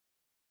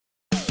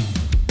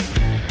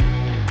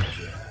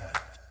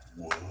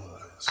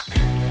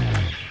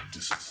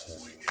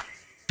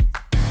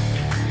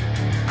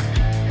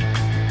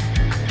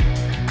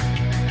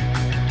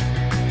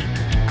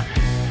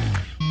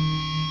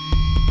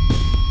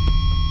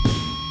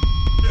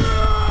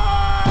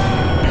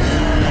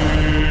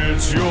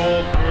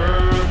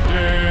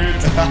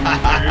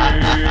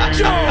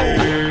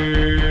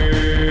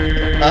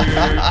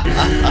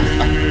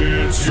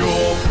It's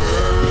your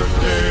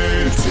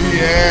birthday today.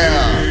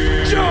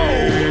 Yeah. Joe!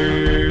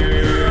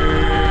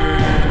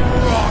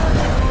 Rock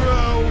and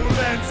roll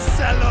and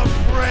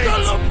celebrate.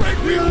 Celebrate,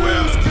 we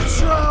lose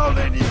control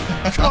and you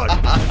cut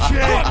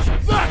cake.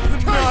 The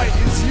night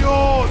is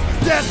yours.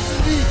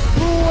 Destiny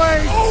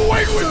waits. Oh,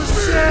 wait with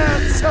so share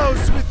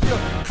toast with your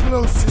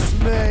closest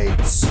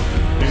mates.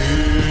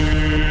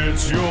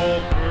 It's your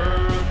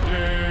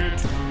birthday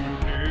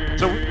today.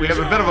 So we have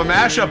a bit of a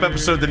mashup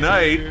episode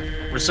tonight.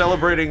 We're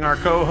celebrating our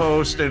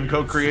co-host and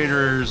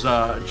co-creator's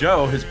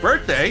Joe, his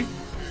birthday.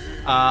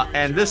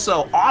 And this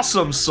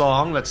awesome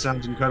song that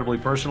sounds incredibly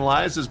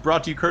personalized is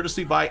brought to you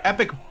courtesy by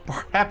Epic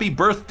Happy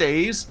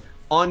Birthdays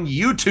on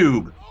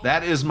YouTube.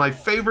 That is my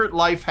favorite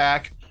life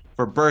hack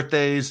for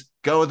birthdays.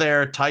 Go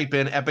there, type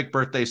in Epic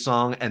Birthday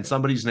Song and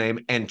somebody's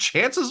name, and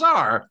chances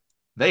are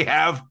they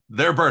have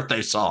their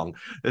birthday song.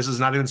 This is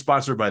not even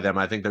sponsored by them.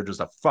 I think they're just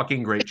a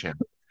fucking great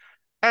channel.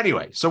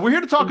 Anyway, so we're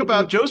here to talk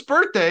about Joe's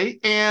birthday,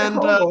 and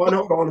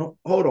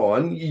hold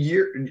on.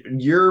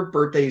 Your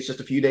birthday is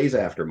just a few days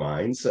after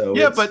mine, so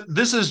yeah, but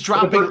this is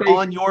dropping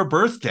on your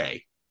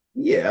birthday.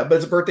 Yeah, but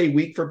it's a birthday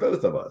week for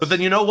both of us. But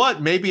then you know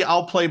what? Maybe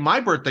I'll play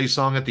my birthday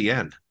song at the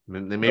end.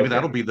 Maybe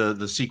that'll be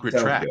the secret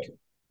track. Good.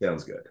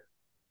 Sounds good.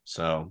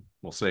 So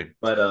we'll see.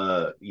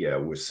 But yeah.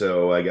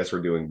 So I guess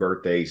we're doing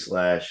birthday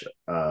slash.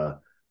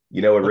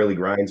 You know what really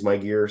grinds my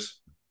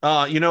gears?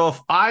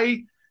 If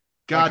I.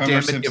 God damn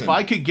it, Simpson. if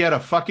I could get a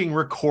fucking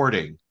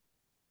recording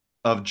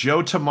of Joe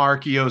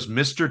Tamarchio's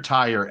Mr.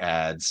 Tire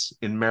ads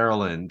in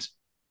Maryland,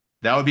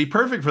 that would be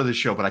perfect for this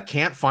show, but I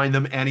can't find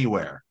them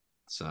anywhere.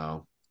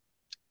 So,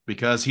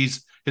 because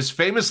his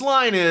famous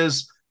line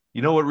is,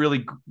 you know what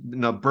really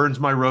burns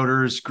my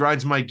rotors,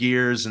 grinds my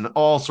gears, and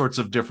all sorts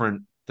of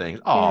different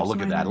things. Oh,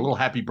 look at that. A little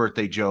happy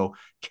birthday, Joe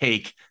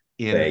cake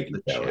in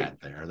the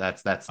chat there.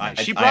 That's nice.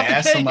 She brought the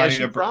cake as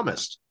she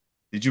promised.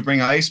 Did you bring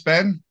ice,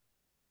 Ben?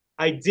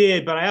 I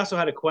did, but I also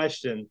had a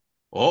question.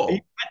 Oh,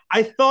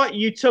 I thought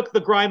you took the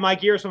grind my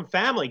gears from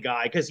Family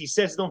Guy because he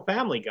says it on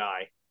Family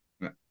Guy.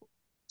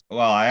 Well,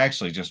 I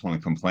actually just want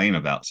to complain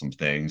about some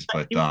things,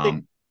 but you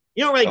don't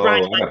really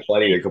grind. I have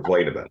plenty to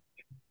complain about.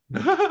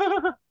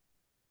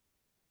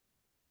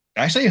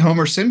 Actually,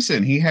 Homer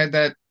Simpson, he had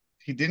that.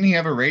 Didn't he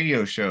have a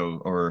radio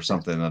show or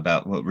something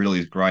about what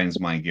really grinds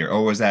my gear?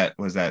 Oh, was that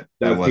was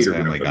Peter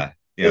Family Griffin. Guy?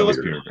 Yeah, it was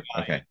Peter Griffin.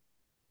 Okay.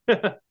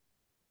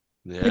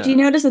 yeah. But do you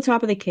notice the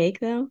top of the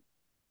cake though?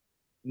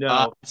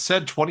 No, it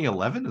said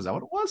 2011. Is that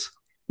what it was?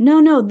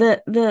 No,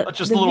 the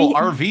Just a little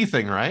RV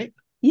thing, right?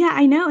 Yeah,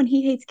 I know, and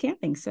he hates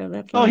camping, so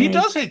that's Oh, he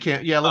does hate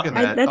camp. Yeah, look at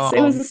that. It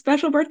was a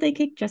special birthday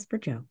cake just for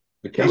Joe.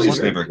 He's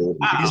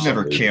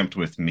never camped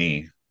with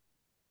me.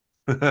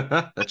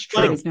 That's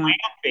true.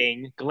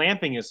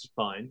 Glamping is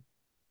fun.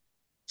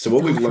 So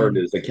what we've learned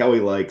is that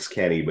Kelly likes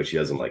Kenny, but she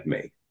doesn't like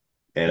me.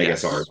 And I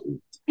guess ours.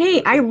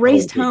 Hey, I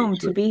raced home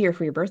to be here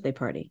for your birthday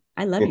party.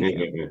 I love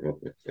you.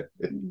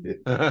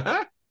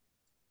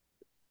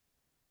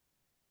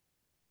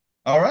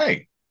 All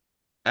right.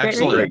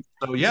 Excellent.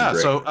 So yeah.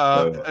 So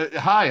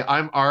hi,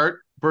 I'm Art.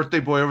 Birthday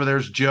boy over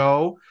there's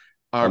Joe.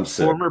 Our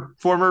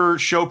former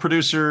show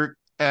producer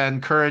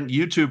and current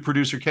YouTube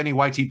producer Kenny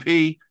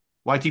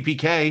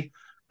YTPK,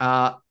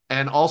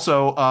 and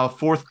also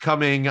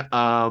forthcoming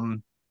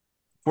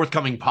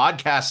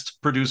podcast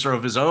producer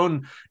of his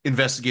own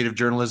investigative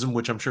journalism,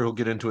 which I'm sure he'll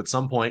get into at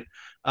some point.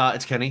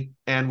 It's Kenny,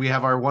 and we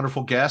have our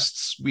wonderful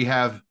guests. We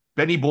have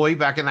Benny Boy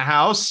back in the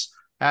house.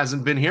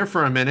 Hasn't been here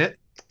for a minute.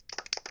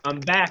 I'm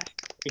back.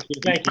 Thank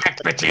you. Back,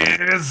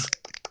 bitches.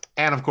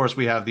 And of course,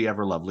 we have the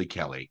ever lovely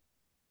Kelly.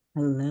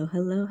 Hello.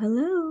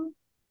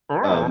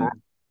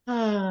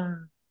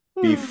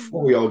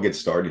 Before we all get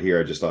started here,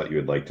 I just thought you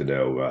would like to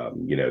know,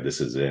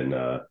 this is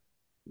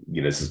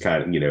this is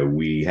kind of,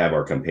 we have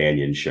our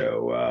companion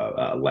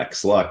show,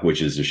 Lex Luck,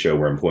 which is a show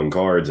where I'm pulling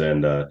cards,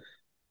 and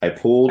I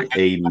pulled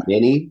a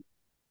mini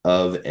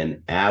of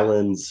an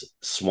Allen's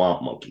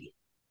Swamp Monkey.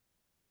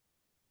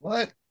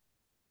 What?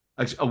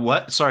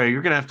 What? Sorry,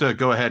 you're going to have to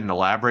go ahead and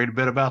elaborate a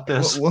bit about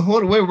this.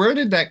 Where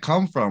did that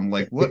come from?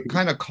 Like, what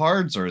kind of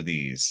cards are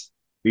these?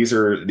 These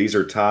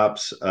are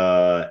Topps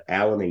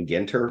Allen and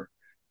Ginter.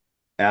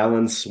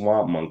 Allen's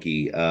Swamp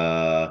Monkey,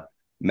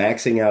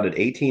 maxing out at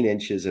 18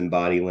 inches in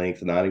body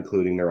length, not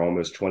including their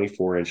almost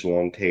 24-inch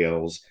long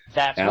tails.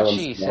 That's what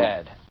she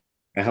said.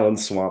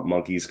 Allen's Swamp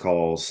Monkeys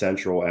call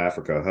Central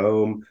Africa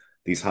home.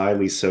 These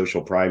highly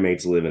social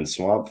primates live in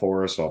swamp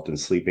forests, often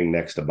sleeping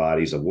next to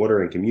bodies of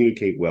water, and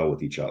communicate well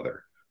with each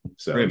other.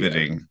 So,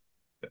 riveting.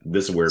 Yeah,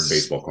 this is where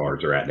baseball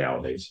cards are at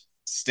nowadays.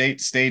 Stay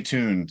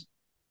tuned.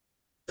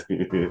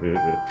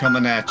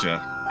 Coming at you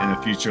in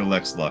a future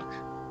Lex Luck.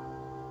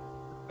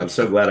 I'm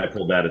so glad I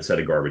pulled that instead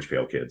of Garbage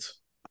Pail Kids.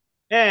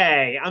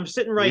 Hey, I'm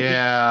sitting right here.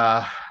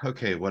 Yeah.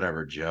 Okay,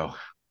 whatever, Joe.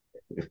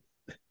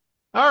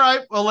 All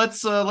right. Well,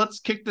 let's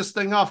kick this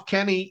thing off.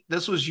 Kenny,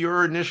 this was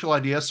your initial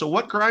idea. So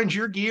what grinds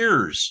your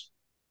gears?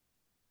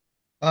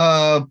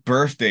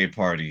 Birthday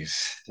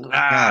parties.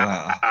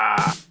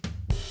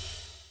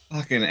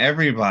 Fucking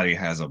everybody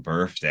has a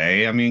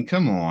birthday. I mean,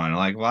 come on.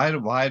 Like,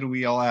 why do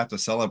we all have to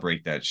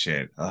celebrate that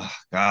shit? Oh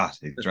God,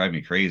 it drives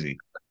me crazy.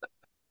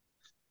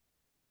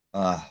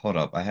 Hold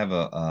up. I have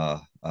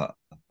a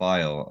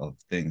file of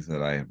things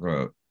that I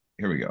wrote.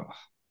 Here we go.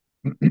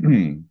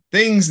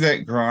 Things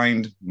that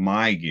grind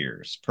my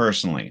gears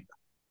personally.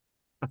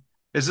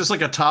 Is this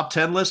like a top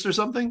 10 list or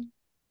something?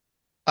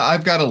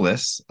 I've got a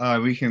list.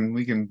 We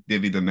can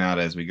divvy them out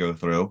as we go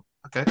through.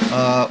 Okay.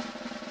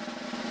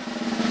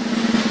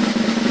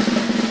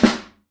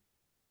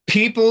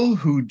 People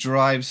who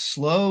drive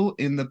slow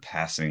in the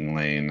passing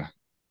lane.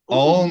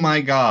 Oh my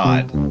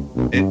God.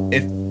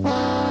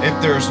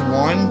 If there's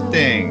one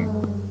thing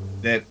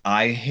that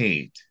I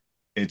hate,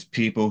 it's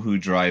people who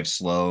drive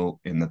slow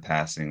in the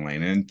passing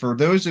lane. And for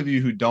those of you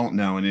who don't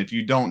know, and if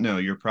you don't know,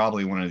 you're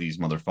probably one of these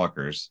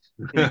motherfuckers.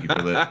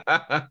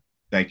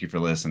 Thank you for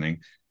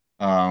listening.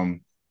 The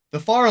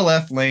far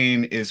left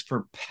lane is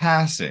for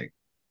passing.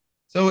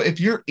 So if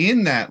you're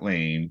in that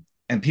lane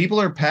and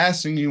people are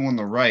passing you on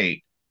the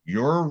right,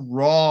 you're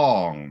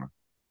wrong.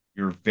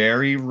 You're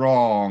very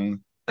wrong,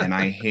 and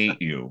I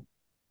hate you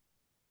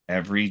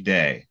every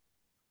day.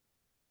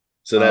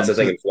 So that's the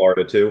thing in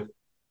Florida too.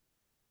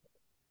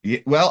 Yeah,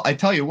 well, I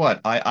tell you what,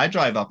 I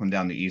drive up and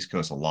down the East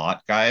Coast a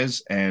lot,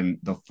 guys, and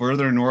the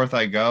further north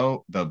I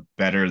go, the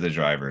better the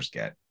drivers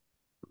get.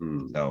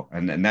 So,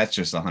 and that's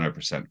just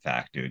 100%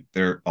 fact, dude.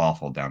 They're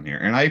awful down here,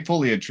 and I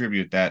fully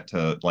attribute that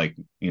to, like,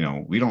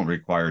 we don't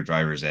require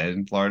driver's ed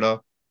in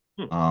Florida.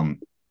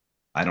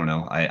 I don't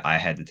know. I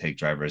had to take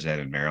driver's ed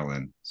in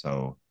Maryland,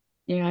 so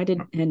yeah, I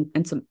did,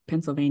 and some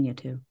Pennsylvania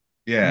too.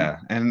 yeah,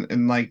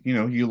 and like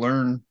you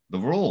learn the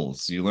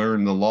rules, you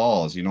learn the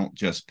laws. You don't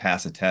just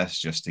pass a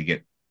test just to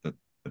get the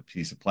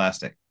piece of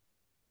plastic.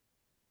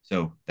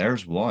 So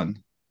there's one.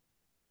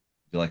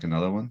 Would you like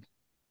another one?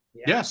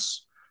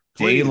 Yes.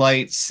 Please.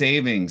 Daylight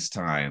savings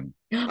time.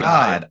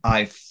 God,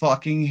 I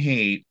fucking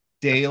hate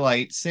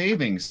daylight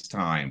savings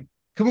time.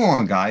 Come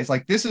on, guys.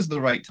 Like, this is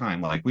the right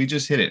time. Like, we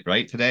just hit it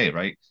right today,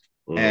 right?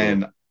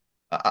 And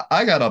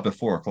I got up at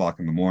 4:00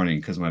 in the morning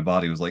because my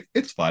body was like,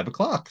 it's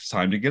 5:00. It's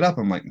time to get up.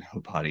 I'm like,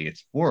 no, buddy,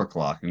 it's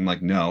 4:00. And I'm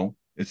like, no,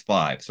 it's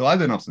 5. So I've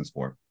been up since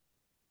 4.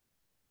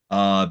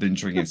 I've been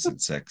drinking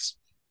since 6.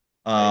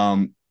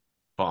 Fun.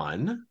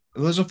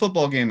 There's a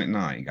football game at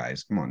 9,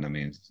 guys. Come on. I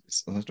mean,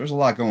 there's a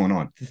lot going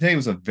on. Today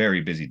was a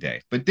very busy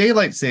day, but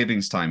daylight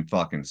savings time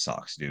fucking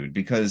sucks, dude,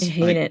 because I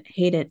hate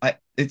it.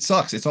 It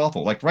sucks. It's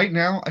awful. Like, right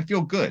now, I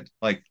feel good.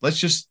 Like, let's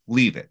just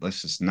leave it.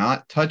 Let's just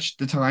not touch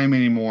the time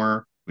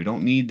anymore. We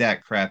don't need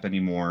that crap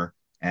anymore.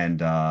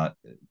 And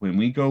when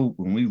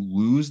we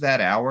lose that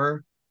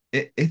hour,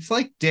 it's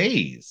like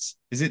days.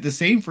 Is it the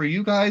same for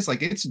you guys?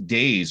 Like, it's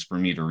days for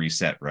me to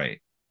reset,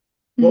 right?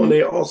 Well,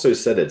 they also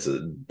said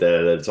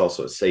that it's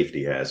also a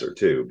safety hazard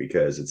too,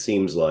 because it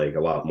seems like a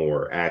lot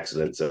more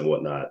accidents and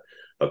whatnot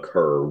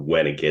occur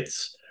when it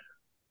gets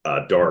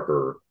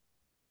darker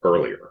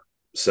earlier.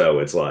 So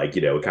it's like,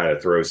 it kind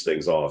of throws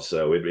things off.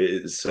 So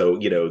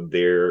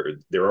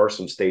there are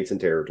some states and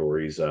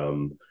territories.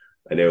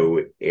 I know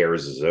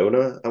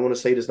Arizona, I want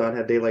to say, does not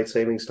have daylight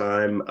savings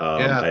time.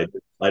 I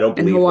don't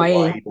believe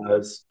Hawaii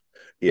does.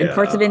 Yeah, and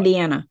parts of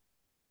Indiana.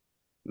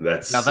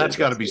 That's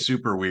got to be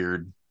super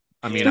weird.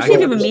 I mean, especially if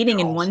you have a meeting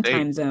in one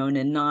time zone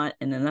and not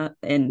in another,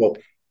 and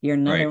you're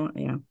another one.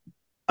 Yeah.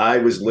 I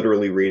was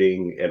literally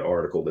reading an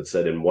article that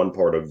said in one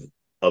part of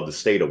the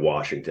state of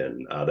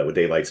Washington, that with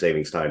daylight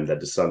savings time,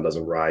 that the sun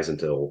doesn't rise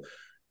until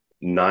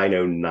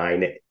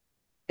 9:09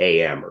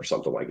 a.m. or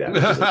something like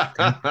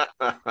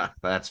that.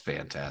 That's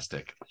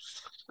fantastic.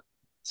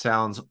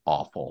 Sounds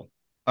awful.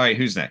 All right,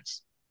 who's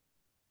next?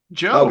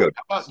 Joe.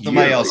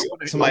 Somebody else.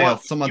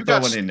 Someone throw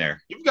one in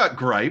there. You've got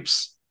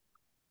gripes.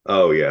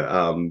 Oh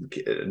yeah.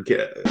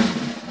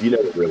 You know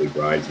what really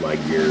grinds my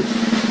gears?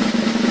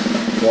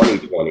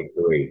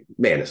 2023.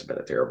 Man, it's been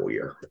a terrible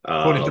year.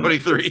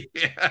 2023.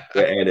 Yeah.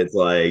 And it's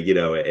like,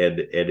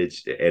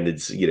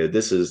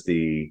 this is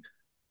the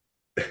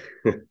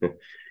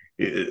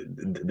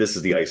this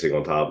is the icing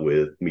on top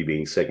with me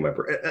being sick. Not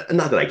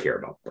that I care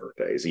about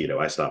birthdays.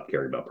 I stopped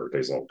caring about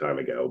birthdays a long time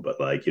ago.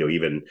 But like,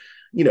 even,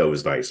 it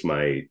was nice.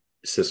 My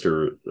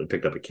sister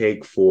picked up a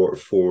cake for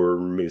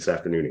me this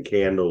afternoon and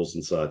candles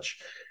and such.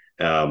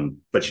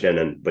 But she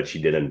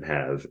didn't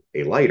have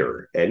a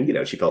lighter,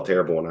 and she felt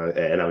terrible,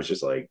 and I was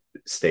just like,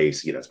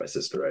 Stace, it's my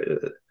sister.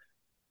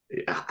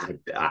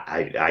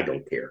 I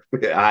don't care.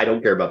 I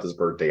don't care about this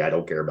birthday. I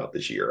don't care about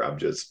this year.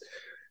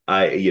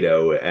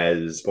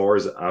 As far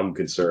as I'm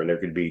concerned, there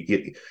could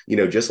be,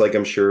 just like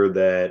I'm sure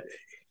that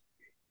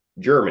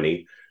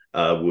Germany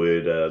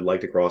would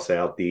like to cross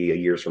out the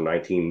years from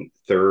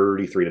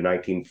 1933 to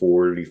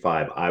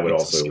 1945. I would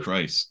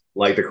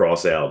like to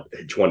cross out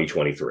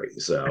 2023.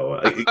 So,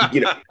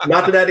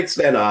 not to that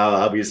extent,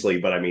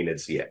 obviously, but I mean,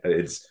 it's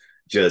just,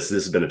 this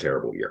has been a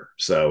terrible year.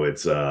 So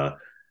it's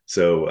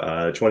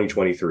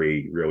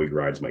 2023 really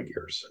grinds my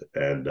gears,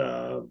 and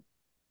I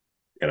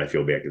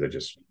feel bad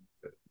because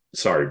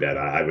sorry, Ben.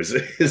 I was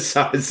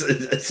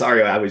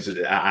sorry.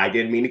 I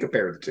didn't mean to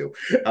compare the two,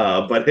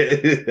 but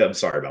I'm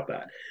sorry about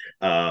that.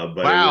 But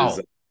wow. it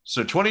was.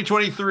 So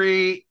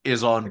 2023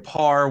 is on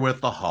par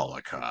with the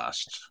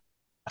Holocaust.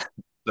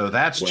 So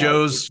that's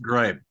Joe's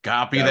gripe.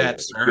 Copy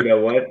that, sir. You know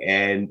what?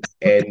 And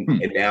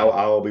now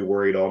I'll be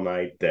worried all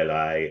night that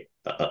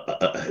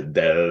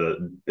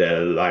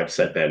that I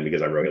upset Ben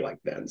because I really like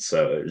Ben.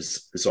 So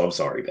I'm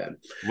sorry, Ben.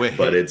 Wait,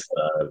 but it's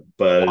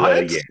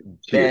yeah,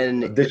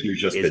 Ben this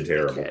year's just been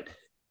terrible.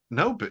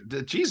 No,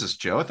 but Jesus,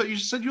 Joe, I thought you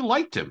just said you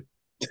liked him.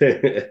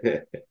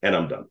 And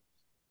I'm done.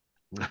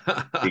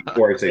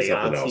 Before I say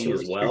something else,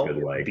 as well.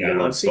 like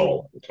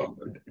uninstall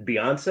something.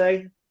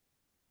 Beyonce.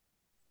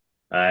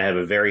 I have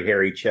a very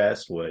hairy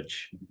chest,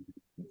 which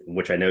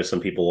I know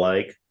some people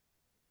like.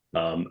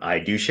 I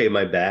do shave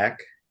my back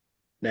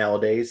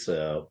nowadays,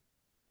 so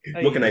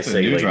what can I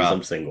say, ladies?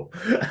 I'm single.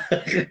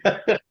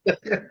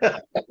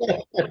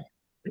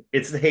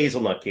 It's the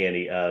hazelnut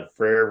candy.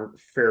 Ferrero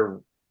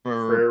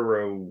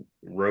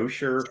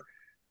Rocher.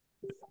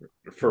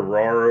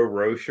 Ferrero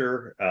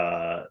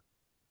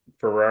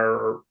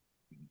FERRERO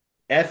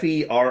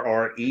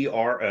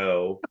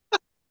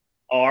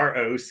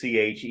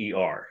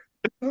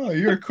Oh,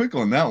 you're quick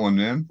on that one,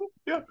 man.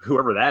 Yeah,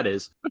 whoever that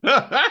is.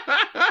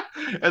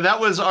 And that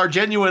was our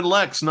genuine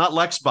Lex, not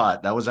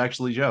Lexbot. That was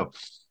actually Joe.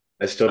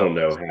 I still don't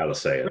know how to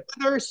say it.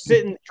 Rather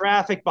sit in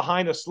traffic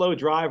behind a slow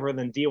driver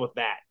than deal with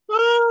that.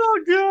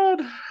 Oh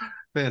God,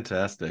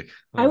 fantastic!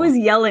 I was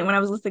yelling when I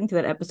was listening to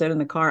that episode in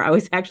the car. I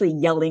was actually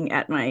yelling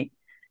at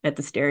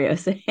the stereo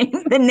saying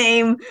the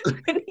name.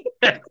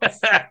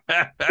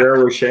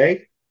 Ferrero Rocher.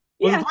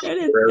 Yeah,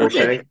 Ferrero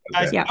Rocher.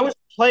 Okay. I was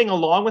playing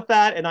along with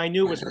that, and I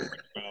knew it was.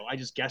 I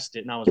just guessed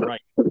it, and I was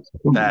right.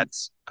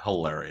 That's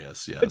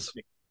hilarious. Yes,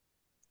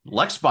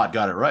 Lexbot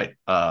got it right.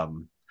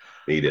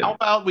 He did. How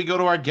about we go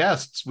to our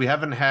guests? We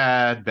haven't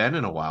had Ben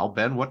in a while.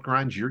 Ben, what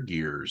grinds your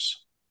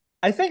gears?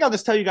 I think I'll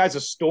just tell you guys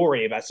a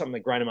story about something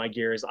that grinded my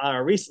gears.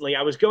 Recently,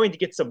 I was going to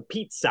get some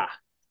pizza,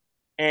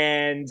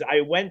 and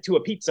I went to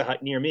a Pizza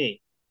Hut near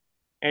me.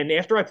 And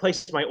after I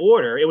placed my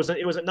order, it was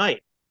at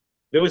night.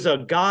 There was a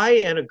guy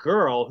and a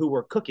girl who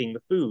were cooking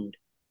the food,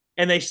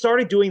 and they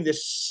started doing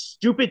this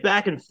stupid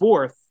back and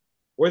forth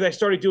where they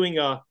started doing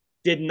a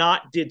did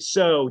not, did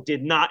so,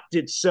 did not,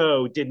 did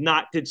so, did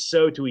not, did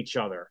so to each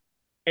other.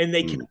 And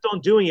they kept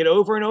on doing it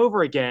over and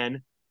over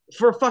again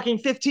for fucking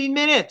 15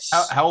 minutes.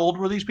 How old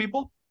were these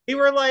people? They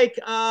were like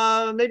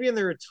maybe in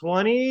their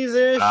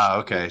 20s-ish.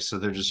 Okay. So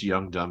they're just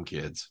young, dumb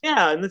kids.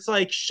 Yeah, and it's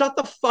like, shut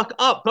the fuck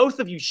up. Both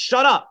of you,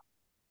 shut up.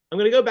 I'm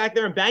going to go back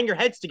there and bang your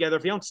heads together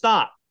if you don't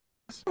stop.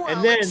 Well,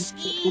 and then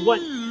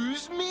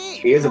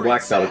he is a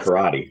black belt of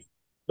karate.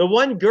 The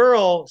one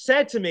girl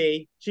said to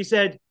me, she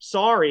said,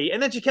 sorry,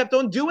 and then she kept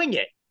on doing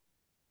it.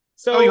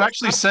 So you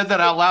actually said that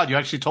out loud. You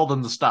actually told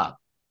them to stop.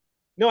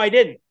 No, I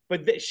didn't.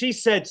 But she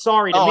said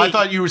sorry to me. I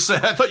thought you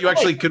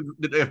actually could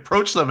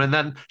approach them, and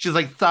then she's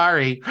like,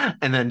 sorry,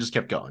 and then just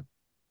kept going.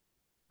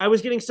 I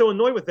was getting so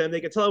annoyed with them. They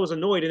could tell I was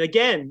annoyed. And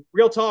again,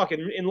 real talk,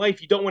 in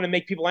life, you don't want to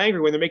make people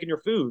angry when they're making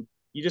your food.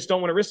 You just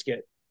don't want to risk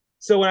it.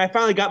 So when I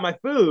finally got my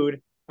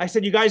food, I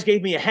said, you guys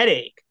gave me a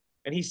headache.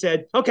 And he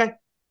said, okay,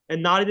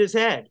 and nodded his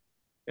head.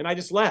 And I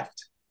just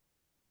left.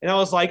 And I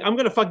was like, I'm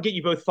going to fucking get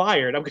you both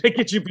fired. I'm going to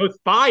get you both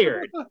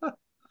fired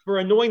for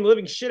annoying the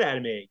living shit out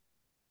of me.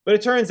 But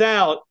it turns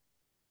out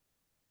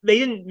they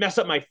didn't mess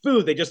up my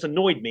food. They just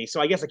annoyed me. So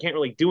I guess I can't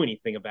really do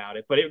anything about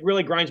it. But it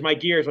really grinds my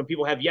gears when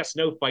people have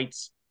yes-no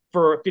fights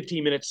for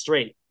 15 minutes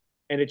straight.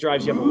 And it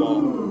drives you up a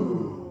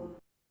wall.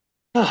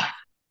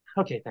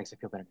 Okay, thanks. I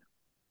feel better now.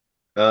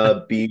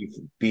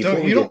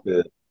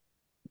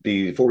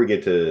 Before we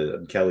get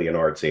to Kelly and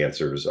Art's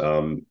answers,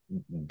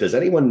 does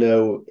anyone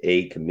know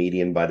a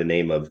comedian by the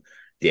name of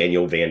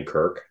Daniel Van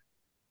Kirk?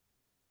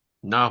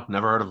 No,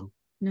 never heard of him.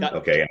 No.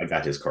 Okay, I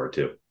got his card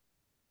too.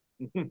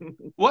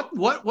 What?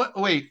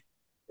 Wait,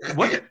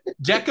 what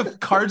deck of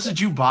cards did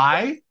you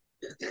buy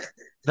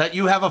that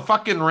you have a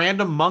fucking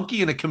random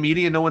monkey and a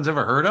comedian no one's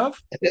ever heard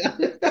of?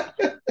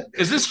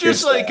 Is this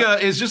just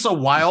is just a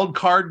wild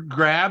card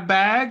grab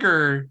bag,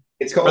 or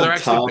it's called are there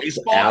actually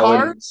baseball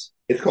cards?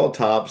 It's called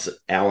Topps,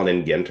 Allen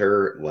and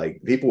Ginter.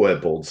 Like, people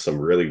have pulled some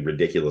really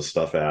ridiculous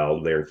stuff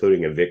out there,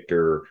 including a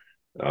Victor.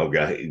 Oh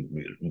god,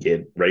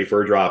 get ready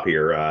for a drop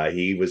here.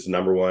 He was the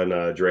number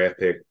one draft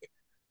pick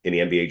in the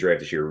NBA draft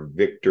this year.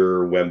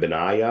 Victor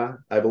Wembanyama,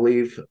 I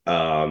believe.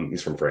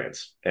 He's from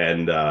France,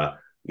 and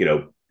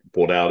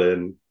pulled out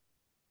an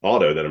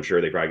auto that I'm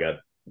sure they probably got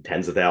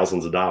tens of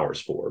thousands of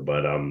dollars for.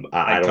 But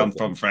I don't come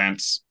from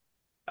France.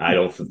 I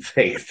don't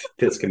think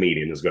this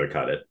comedian is going to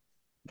cut it.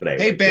 But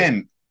anyway, hey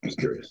Ben, just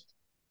curious.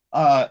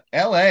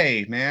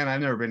 LA, man,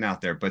 I've never been out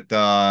there,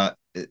 but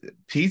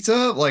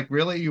pizza, like,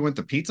 really, you went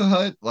to Pizza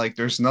Hut? Like,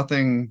 there's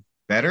nothing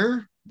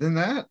better than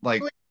that?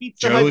 Like,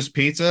 Joe's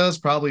Pizza is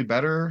probably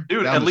better,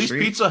 dude. At least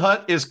Pizza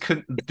Hut is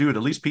dude,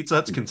 at least Pizza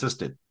Hut's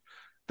consistent.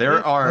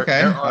 There's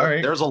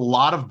a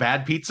lot of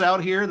bad pizza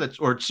out here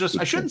I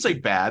shouldn't say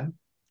bad.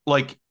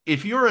 Like,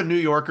 if you're a New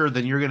Yorker,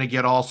 then you're going to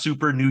get all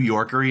super New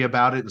Yorkery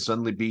about it and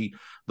suddenly be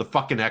the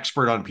fucking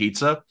expert on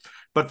pizza.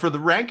 But for the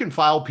rank and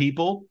file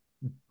people,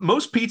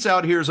 most pizza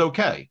out here is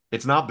okay.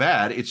 It's not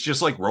bad. It's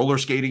just like roller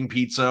skating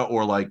pizza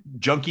or like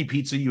junky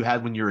pizza you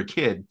had when you were a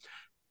kid.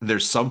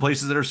 There's some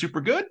places that are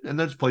super good, and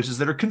there's places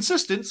that are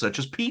consistent, such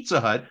as Pizza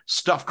Hut,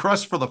 stuffed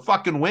crust for the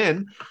fucking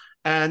win,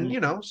 and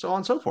so on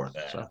and so forth.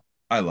 So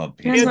I love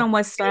pizza. Depends on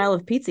what style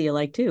of pizza you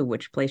like too,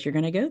 which place you're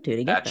going to go to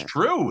get that's that.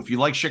 true. If you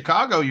like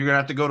Chicago, you're gonna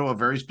have to go to a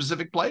very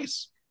specific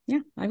place. Yeah,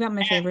 I got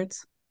my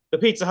favorites. The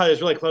Pizza Hut is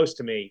really close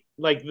to me.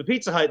 Like the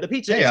Pizza Hut,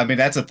 Hey, I mean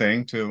that's a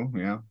thing too.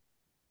 Yeah.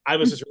 I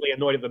was just really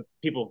annoyed at the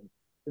people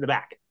in the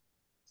back.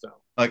 So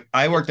Like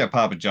I worked at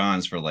Papa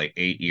John's for like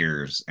 8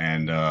 years,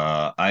 and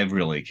I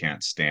really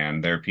can't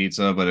stand their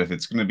pizza. But if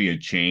it's going to be a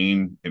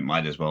chain, it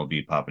might as well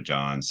be Papa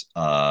John's.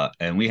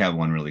 And we have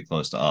one really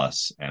close to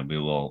us, and we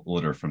will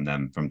order from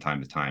them from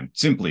time to time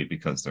simply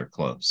because they're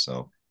close.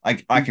 So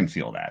I can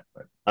feel that.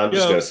 But I'm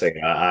just gonna say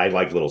I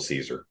like Little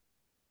Caesar.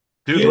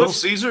 Dude, Yes. Little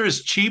Caesar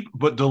is cheap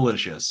but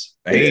delicious.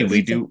 hey, is.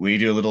 we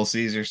do Little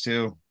Caesars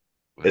too.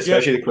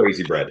 Especially the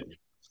crazy bread.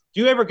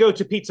 do you ever go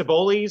to Pizza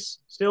Boli's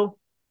still?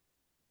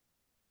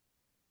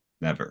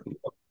 Never.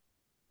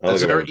 I'll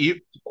Is go there with-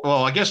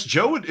 well, I guess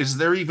Joe, is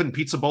there even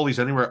Pizza Bowlies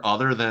anywhere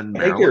other than I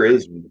think Maryland? there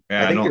is.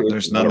 Yeah, I think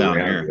there's none down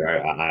around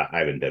here. I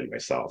haven't been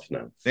myself.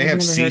 No. They I've have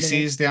never heard of it.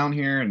 CC's down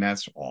here, and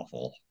that's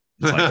awful.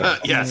 It's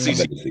like, Yeah, I've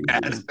CC been to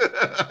bad.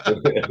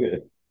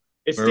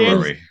 It where were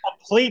stands we?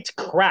 complete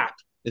crap.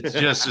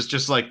 it's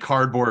just like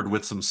cardboard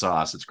with some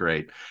sauce. It's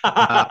great.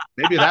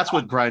 Maybe that's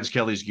what grinds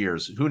Kelly's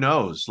gears. Who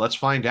knows? Let's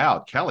find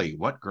out. Kelly,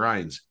 what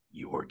grinds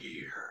your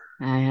gear?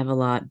 I have a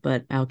lot,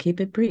 but I'll keep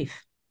it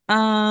brief.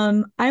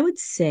 I would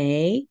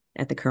say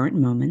at the current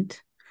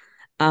moment,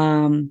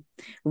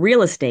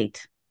 real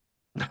estate.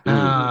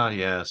 Ah,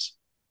 yes.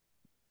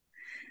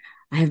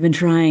 I have been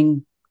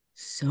trying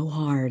so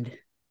hard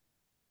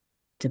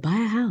to buy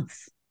a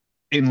house.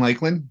 In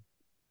Lakeland?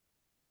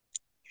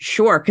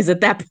 Sure, because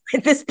at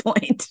this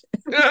point,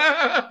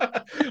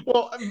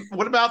 Well,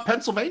 what about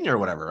Pennsylvania or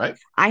whatever, right?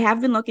 I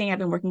have been looking. I've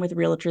been working with a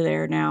realtor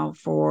there now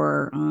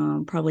for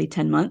probably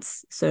 10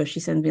 months. So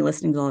she sends me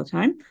listings all the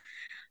time.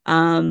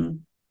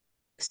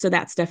 So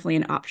that's definitely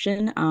an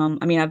option.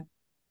 I mean, I've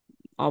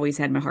always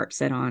had my heart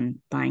set on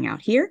buying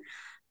out here.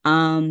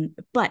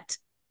 But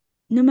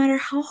no matter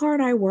how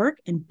hard I work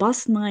and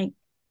bust my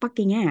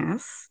fucking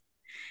ass,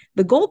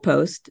 the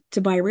goalpost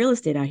to buy real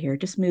estate out here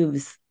just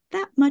moves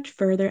that much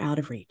further out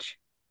of reach.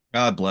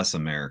 God bless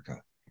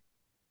America.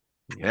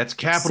 That's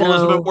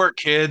capitalism So- at work,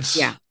 kids.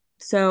 Yeah.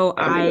 So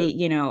yeah.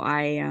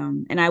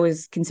 I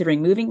was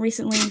considering moving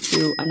recently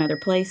to another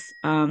place,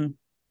 and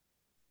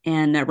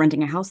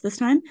renting a house this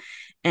time,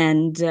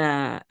 and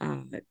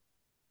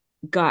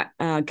got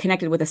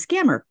connected with a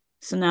scammer.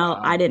 So now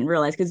Wow. I didn't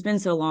realize, because it's been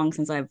so long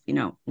since I've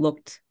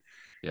looked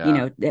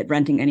Yeah. at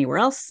renting anywhere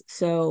else.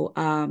 So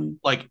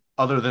Like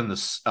other than the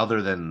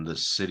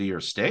city or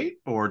state,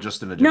 or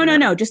just in a no,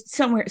 different area? just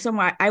somewhere.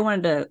 I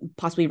wanted to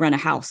possibly rent a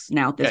house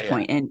now at this Yeah,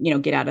 point,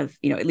 and get out of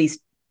at least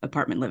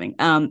apartment living.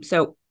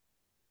 So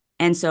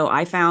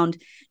I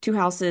found two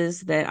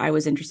houses that I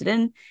was interested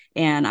in,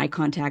 and I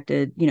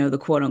contacted the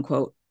quote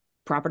unquote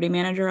property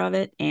manager of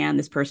it, and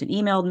this person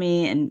emailed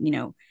me, and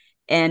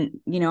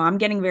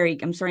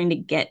I'm starting to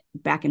get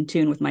back in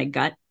tune with my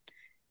gut,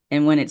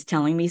 and when it's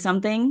telling me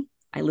something,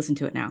 I listen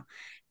to it now.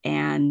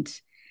 And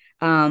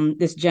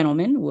this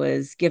gentleman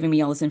was giving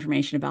me all this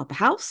information about the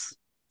house,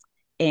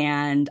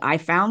 and I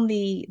found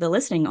the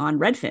listing on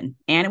Redfin,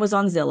 and it was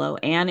on Zillow,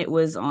 and it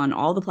was on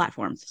all the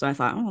platforms. So I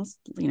thought,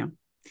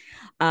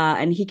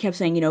 and he kept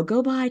saying,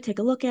 go by, take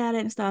a look at it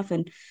and stuff.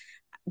 And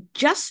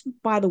just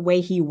by the way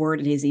he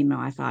worded his email,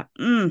 I thought,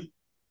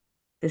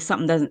 this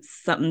something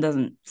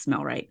doesn't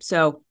smell right.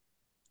 So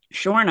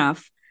sure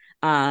enough,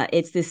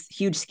 it's this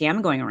huge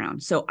scam going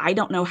around. So I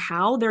don't know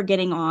how they're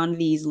getting on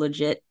these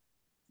legit,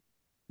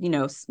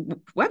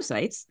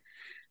 websites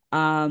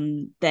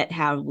that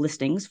have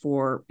listings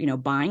for,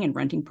 buying and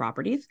renting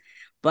properties.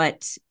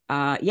 But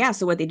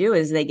so what they do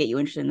is they get you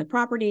interested in the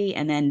property,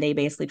 and then they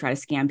basically try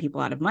to scam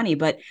people out of money.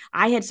 But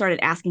I had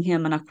started asking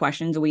him enough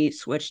questions. We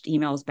switched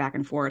emails back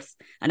and forth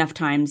enough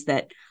times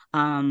that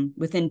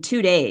within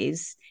 2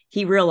 days,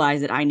 he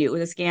realized that I knew it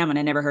was a scam, and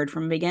I never heard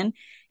from him again.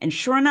 And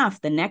sure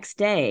enough, the next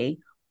day,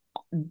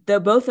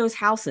 both those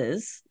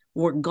houses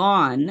were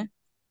gone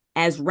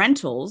as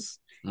rentals.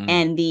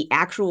 And the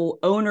actual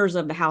owners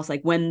of the house,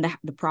 like when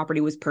the property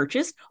was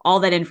purchased,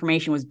 all that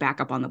information was back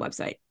up on the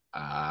website.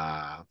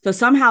 So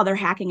somehow they're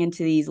hacking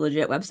into these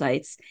legit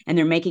websites, and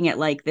they're making it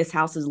like this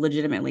house is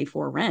legitimately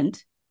for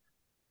rent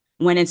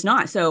when it's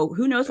not. So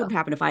who knows what would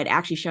happen if I had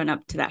actually shown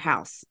up to that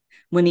house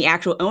when the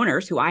actual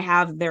owners, who I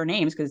have their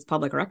names because it's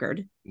public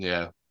record.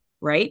 Yeah.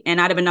 Right. And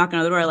I'd have been knocking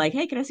on the door like,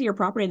 hey, can I see your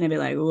property? And they'd be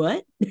like,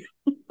 what?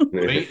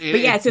 But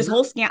yeah, it's this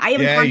whole scam. I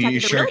even contacted you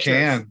the sure realtors.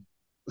 can.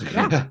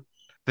 Yeah.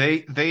 They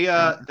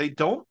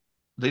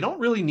don't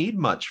really need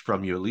much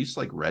from you, at least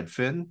like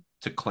Redfin,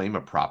 to claim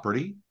a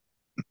property.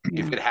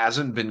 Yeah. If it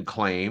hasn't been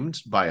claimed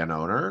by an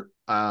owner,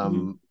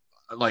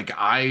 like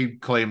I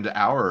claimed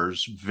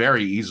ours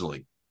very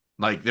easily.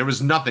 Like there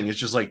was nothing. It's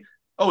just like,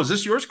 oh, is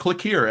this yours?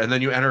 Click here. And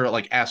then you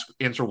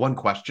answer one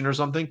question or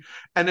something.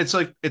 And it's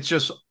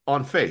just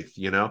on faith,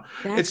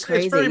 That's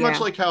crazy. It's very much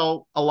like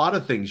how a lot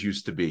of things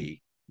used to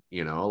be,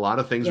 a lot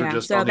of things are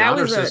just so on the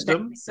honor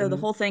system. So the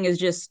whole thing is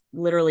just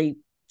literally,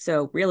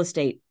 so real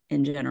estate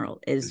in general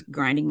is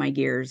grinding my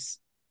gears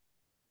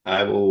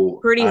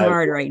pretty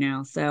hard right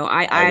now. So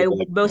I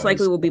most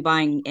likely will be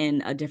buying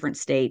in a different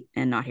state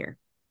and not here.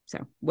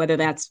 So whether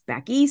that's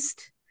back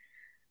east,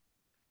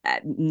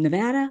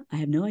 Nevada, I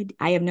have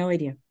no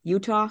idea.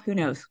 Utah, who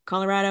knows?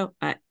 Colorado,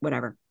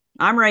 whatever.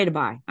 I'm ready to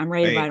buy. I'm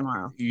ready to buy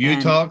tomorrow.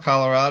 Utah,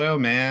 Colorado,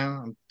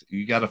 man,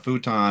 you got a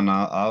futon.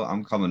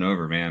 I'm coming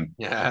over, man.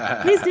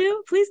 Yeah, please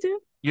do.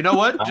 You know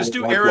what? Just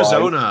do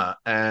Arizona,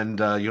 and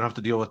you don't have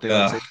to deal with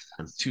the.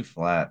 It's too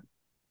flat.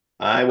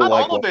 I will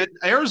all of it.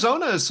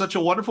 Arizona is such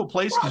a wonderful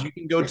place because you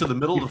can go to the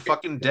middle of the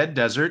fucking dead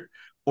desert,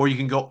 or you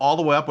can go all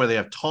the way up where they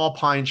have tall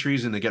pine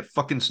trees and they get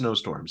fucking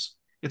snowstorms.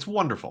 It's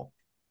wonderful.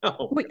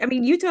 Oh. Wait, I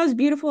mean, Utah is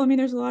beautiful. I mean,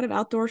 there's a lot of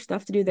outdoor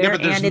stuff to do there,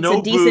 but and it's no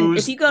a decent.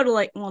 booze. If you go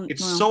to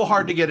it's so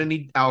hard to get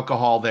any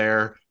alcohol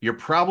there. You're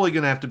probably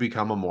going to have to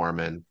become a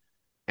Mormon,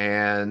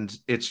 and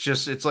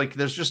it's like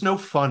there's just no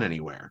fun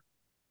anywhere.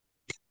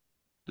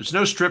 There's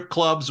no strip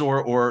clubs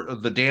or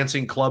the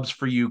dancing clubs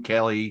for you,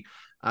 Kelly.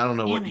 I don't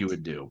know what you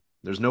would do.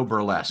 There's no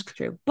burlesque. That's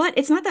true, but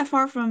it's not that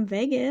far from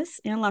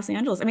Vegas and Los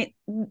Angeles. I mean,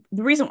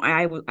 the reason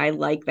why I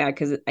like that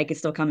because I could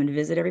still come and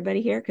visit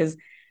everybody here because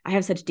I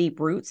have such deep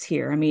roots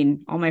here. I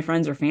mean, all my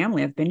friends are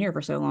family. I've been here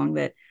for so long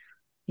that,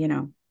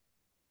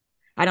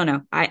 I don't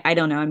know. I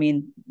don't know. I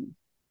mean,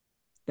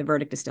 the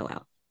verdict is still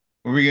out.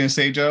 What were we going to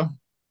say, Joe?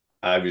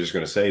 I was just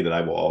going to say that I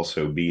will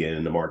also be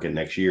in the market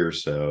next year.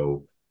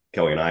 So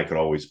Kelly and I could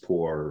always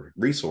pour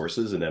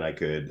resources, and then I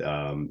could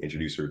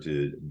introduce her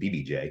to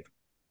BBJ.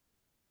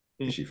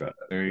 She found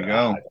there you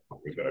go.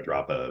 We're going to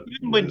drop a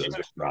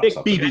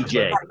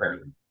BBJ.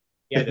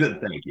 Yeah,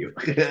 thank you.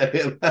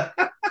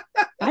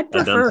 I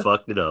prefer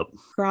fucked it up.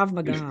 Krav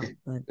Maga,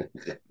 but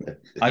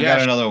I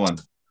got another one.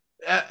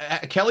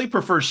 Kelly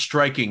prefers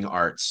striking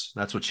arts.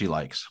 That's what she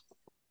likes.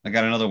 I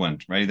got another one.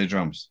 Ready the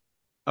drums.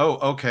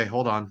 Oh, okay.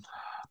 Hold on.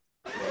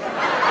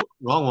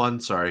 Wrong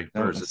one. Sorry.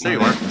 No, there you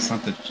are. It's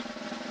not the...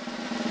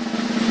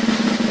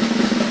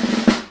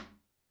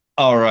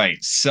 All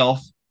right.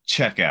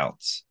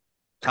 Self-checkouts.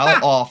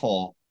 How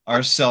awful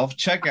are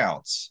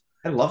self-checkouts?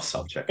 I love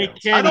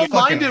self-checkouts. I don't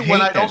mind it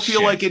when I don't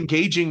feel like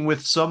engaging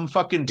with some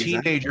fucking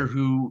teenager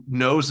who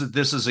knows that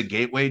this is a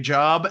gateway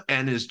job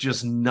and is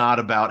just not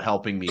about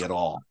helping me at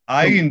all.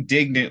 I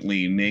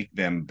indignantly make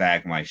them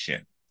bag my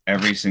shit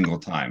every single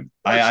time.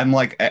 I'm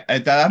like, I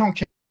don't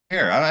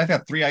care. I've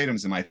got 3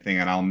 items in my thing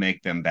and I'll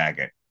make them bag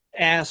it.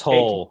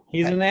 Asshole.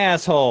 He's an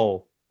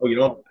asshole. Oh, you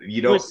don't.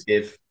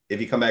 If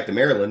you come back to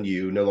Maryland,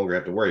 you no longer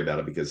have to worry about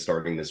it because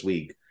starting this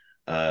week,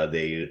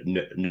 they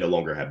no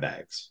longer have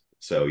bags.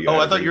 So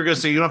I thought you were going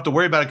to say you don't have to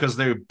worry about it because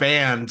they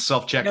banned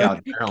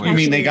self-checkout. You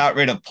mean they got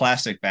rid of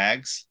plastic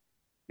bags?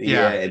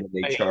 Yeah, and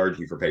they charge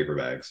you for paper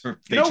bags.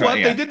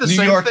 They did the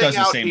same thing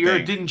out here.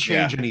 It didn't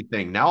change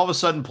anything. Now all of a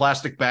sudden,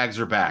 plastic bags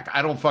are back.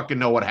 I don't fucking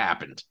know what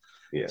happened.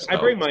 Yeah, I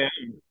bring my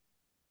own.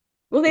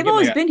 Well, they've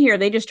always been here.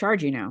 They just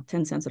charge you now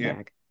 10 cents a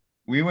bag.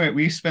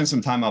 We spent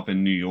some time up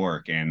in New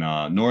York and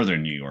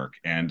northern New York,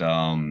 and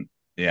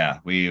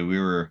we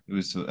were. It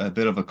was a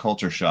bit of a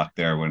culture shock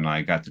there when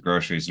I got the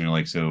groceries, and you're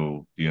like,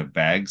 "So do you have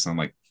bags?" I'm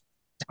like,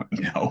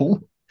 "No."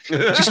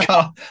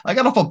 I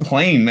got off a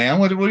plane, man.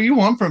 What do you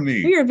want from me?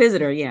 You're a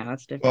visitor, yeah,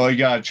 that's different. Well, you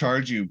gotta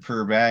charge you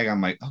per bag.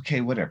 I'm like,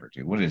 okay, whatever,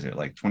 dude. What is it,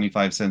 like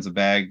 25 cents a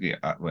bag?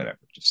 Yeah, whatever.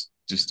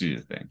 Just do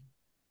the thing.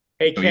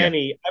 Hey,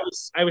 Kenny,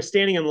 I was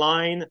standing in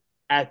line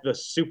at the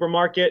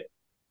supermarket,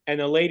 and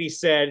the lady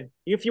said,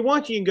 "If you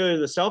want, you can go to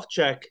the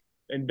self-check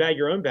and bag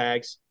your own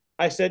bags."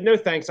 I said, "No,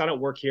 thanks. I don't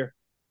work here."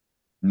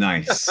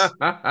 Nice.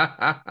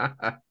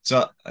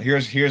 So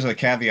here's a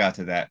caveat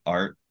to that,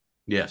 Art.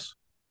 Yes.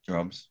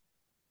 Drums.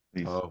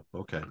 Please. Oh,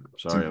 okay.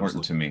 Sorry, it's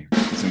important to me.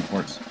 It's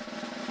important.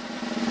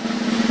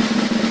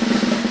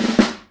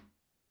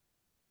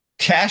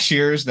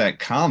 Cashiers that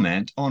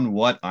comment on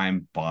what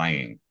I'm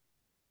buying.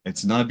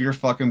 It's none of your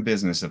fucking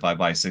business if I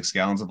buy 6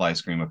 gallons of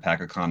ice cream, a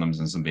pack of condoms,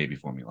 and some baby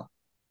formula.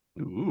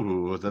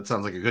 Ooh, that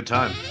sounds like a good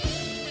time.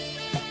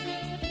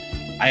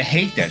 I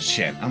hate that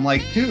shit. I'm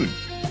like, dude,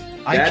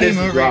 I came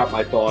over. Drop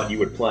I thought you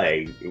would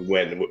play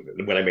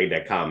when I made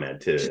that comment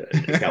to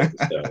Kelly.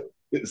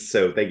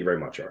 So thank you very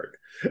much, Art.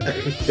 I'll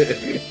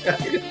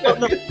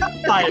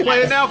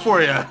play it now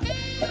for you.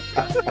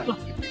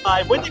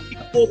 Wouldn't it be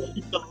cool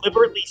to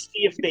deliberately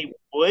see if they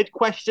would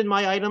question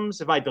my items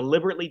if I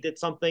deliberately did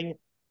something?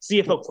 See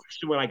if they'll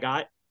question what I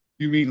got.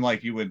 You mean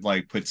like you would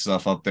like put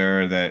stuff up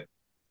there that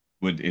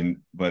would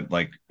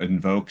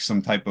invoke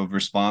some type of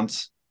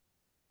response?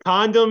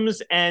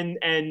 Condoms and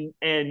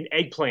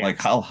eggplant, like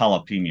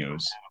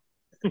jalapenos,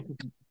 or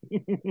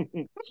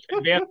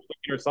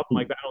something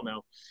like that. I don't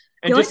know.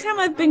 And the only time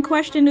I've been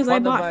questioned is I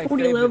bought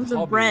 40 loaves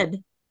of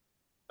bread.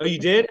 Oh, you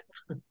did?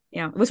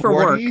 Yeah, it was for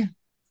 40? Work.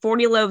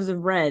 40 loaves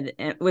of bread.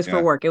 It was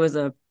for work. It was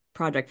a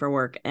project for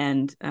work,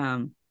 and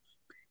they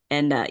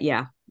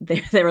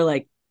were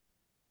like,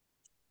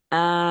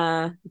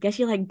 I guess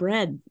you like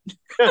bread.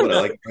 But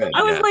I like bread.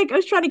 I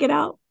was trying to get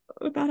out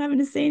without having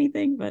to say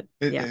anything, but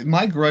yeah.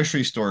 My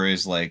grocery store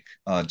is like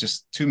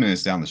just 2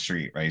 minutes down the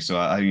street, right? So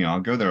I'll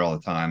go there all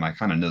the time. I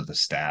kind of know the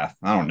staff.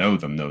 I don't know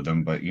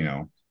them, but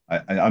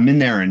I'm in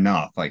there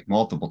enough, like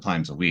multiple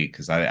times a week,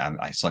 because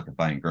I suck at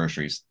buying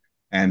groceries.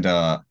 And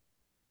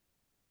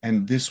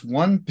this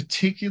one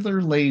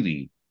particular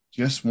lady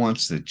just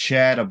wants to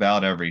chat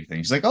about everything.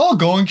 She's like, "Oh,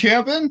 going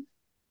camping?"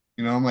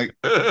 I'm like,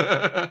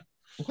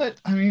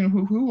 "What? I mean,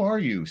 who are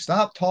you?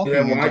 Stop talking."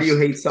 Then why do you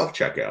hate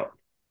self-checkout?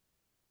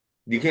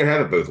 You can't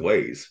have it both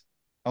ways.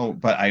 Oh,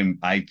 but I'm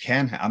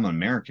an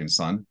American,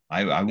 son.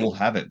 I will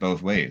have it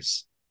both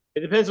ways.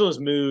 It depends on his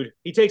mood.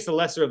 He takes the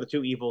lesser of the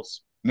two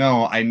evils.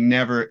 No, I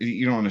never.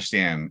 You don't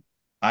understand.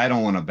 I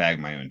don't want to bag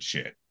my own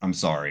shit. I'm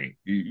sorry.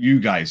 You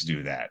guys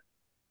do that.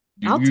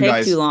 I'll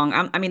take too long.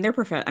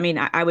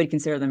 They're I would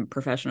consider them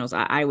professionals.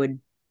 I would.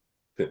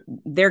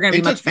 They're going to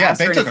be much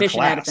faster and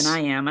efficient at it than I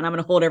am, and I'm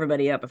going to hold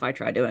everybody up if I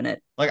try doing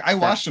it. Like I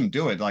watched them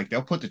do it. Like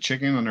they'll put the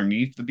chicken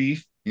underneath the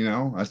beef.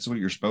 That's what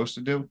you're supposed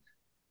to do.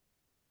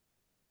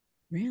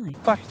 Really?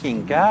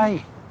 Fucking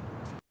guy.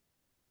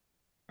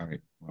 All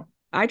right. Well,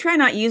 I try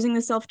not using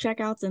the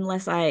self-checkouts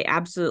unless I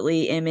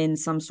absolutely am in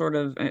some sort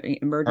of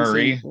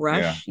emergency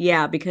rush.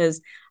 Yeah,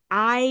 because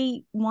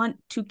I want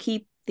to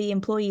keep the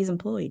employees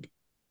employed.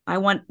 I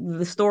want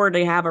the store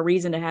to have a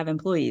reason to have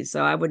employees.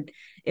 So I would,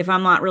 if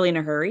I'm not really in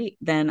a hurry,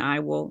 then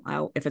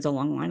if it's a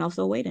long line, I'll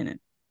still wait in it.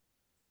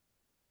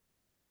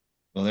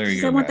 Well, there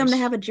you go. I want them to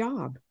have a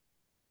job.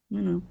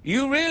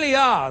 You really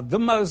are the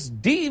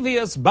most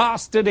devious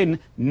bastard in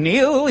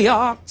New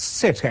York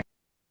City.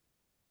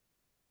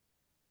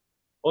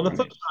 On the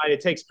flip side,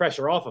 it takes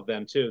pressure off of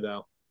them too,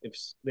 though, if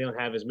they don't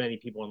have as many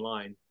people in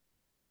line.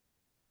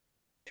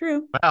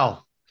 True.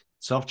 Well,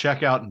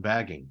 self-checkout and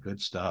bagging, good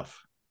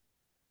stuff.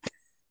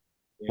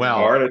 Yeah. Well,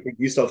 Art, I think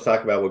you still have to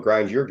talk about what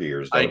grinds your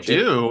gears. I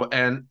do,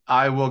 and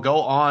I will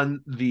go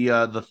on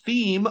the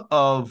theme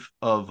of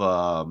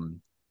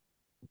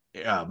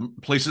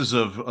places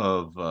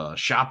of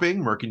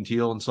shopping,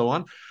 mercantile, and so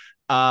on.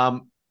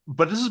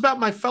 But this is about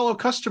my fellow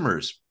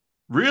customers.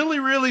 Really,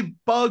 really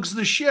bugs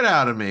the shit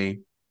out of me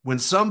when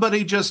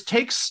somebody just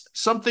takes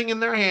something in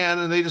their hand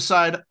and they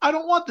decide, I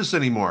don't want this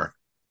anymore.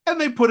 And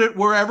they put it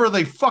wherever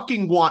they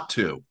fucking want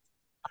to.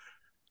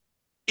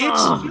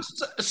 It's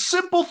just a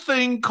simple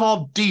thing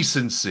called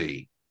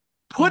decency.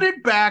 Put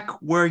it back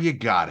where you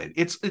got it.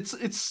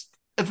 It's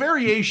a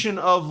variation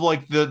of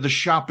like the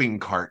shopping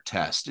cart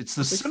test. It's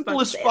the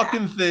simplest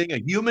fucking thing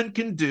a human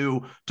can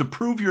do to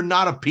prove you're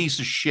not a piece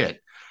of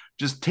shit.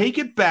 Just take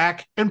it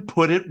back and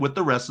put it with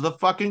the rest of the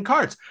fucking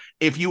carts.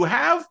 If you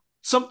have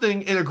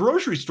something in a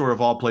grocery store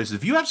of all places,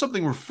 if you have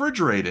something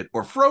refrigerated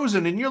or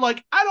frozen and you're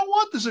like, I don't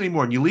want this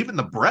anymore, and you leave it in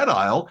the bread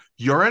aisle,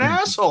 you're an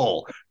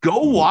asshole. Go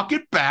walk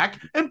it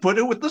back and put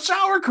it with the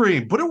sour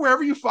cream. Put it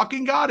wherever you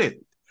fucking got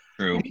it.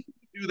 True.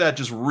 Do that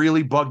just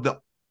really bugged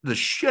the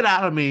shit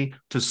out of me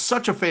to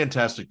such a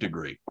fantastic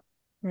degree.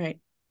 Right.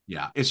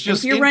 Yeah. It's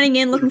just if you're running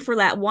in looking for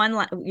that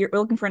one, you're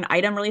looking for an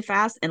item really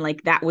fast, and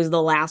like that was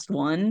the last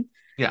one.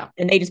 Yeah.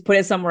 And they just put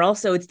it somewhere else.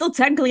 So it's still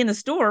technically in the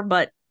store,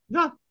 but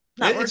no.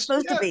 Not where it's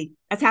supposed to be.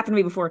 That's happened to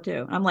me before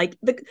too. I'm like,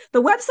 the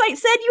website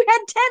said you had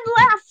 10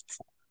 left.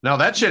 Now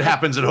that shit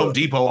happens at Home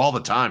Depot all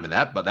the time, and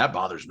that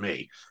bothers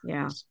me.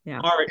 Yeah.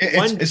 All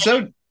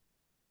right.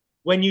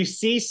 When you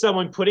see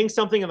someone putting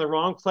something in the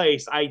wrong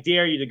place, I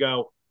dare you to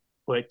go,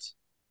 put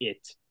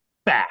it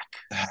back.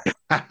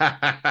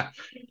 I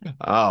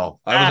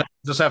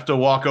just have to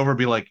walk over and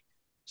be like,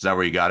 is that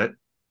where you got it?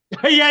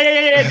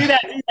 Yeah.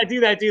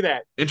 Do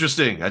that.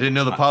 Interesting. I didn't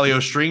know the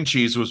Polly-O string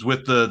cheese was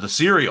with the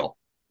cereal.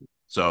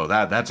 So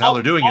that's how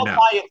they're doing it now.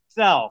 By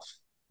itself.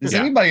 Does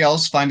anybody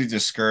else find it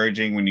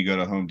discouraging when you go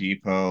to Home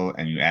Depot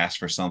and you ask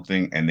for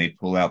something and they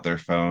pull out their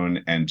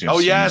phone and just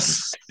use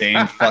the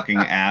same fucking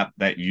app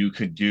that you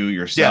could do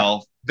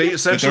yourself? Yeah, they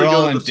essentially they're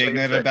all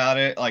indignant about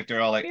it. Like they're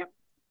all like,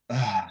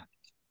 and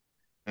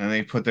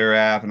they put their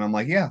app, and I'm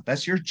like, yeah,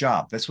 that's your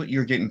job. That's what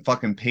you're getting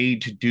fucking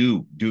paid to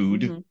do,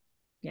 dude. Mm-hmm.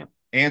 Yeah.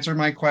 Answer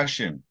my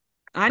question.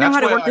 I know how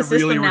to work the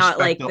system now at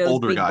like those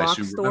big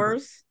box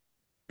stores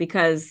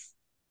because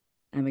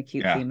I'm a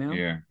cute female.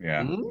 Yeah.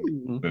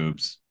 Mm-hmm.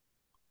 Boobs.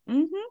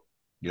 Mm-hmm.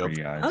 Yep.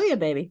 Oh yeah,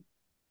 baby.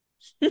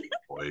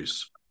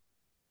 Voice.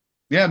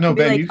 Yeah, no,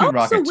 Ben, you can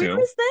rock it too. Where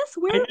is this?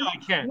 Where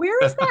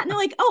is that? And they're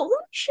like, oh,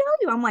 let me show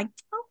you. I'm like,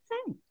 oh,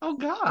 thanks. Oh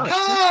gosh.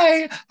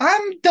 Hi,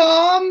 I'm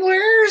Dom.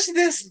 Where's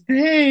this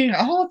thing?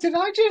 Oh, did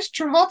I just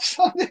drop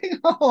something?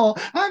 Oh,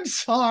 I'm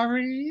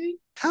sorry.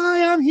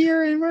 Hi, I'm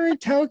here and we're in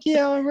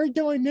Tokyo and we're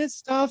doing this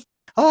stuff.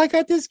 Oh, I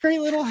got this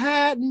great little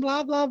hat and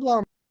blah, blah,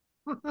 blah.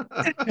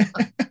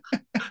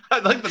 I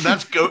like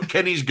that's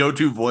Kenny's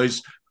go-to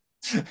voice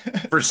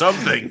for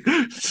something.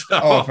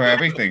 For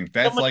everything.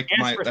 That's like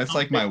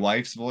my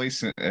wife's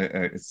voice.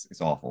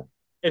 It's awful.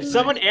 If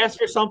someone asked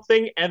for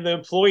something and the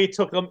employee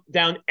took them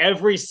down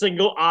every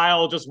single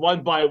aisle just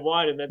one by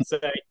one and then say,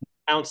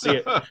 I don't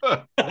see it.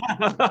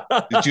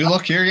 Did you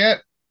look here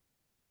yet?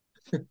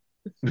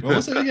 What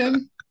was it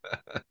again?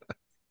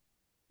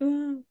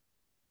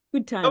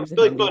 Good That times. was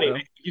really at Home funny. Depot.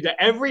 You do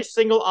every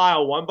single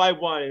aisle one by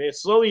one, and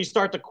slowly you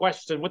start to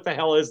question, what the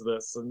hell is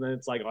this? And then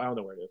it's like, oh, I don't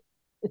know where it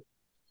is.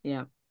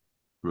 Yeah.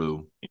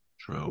 True.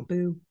 Boo.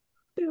 Boo.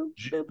 Boo,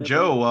 boo, boo.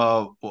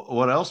 Joe,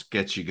 what else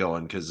gets you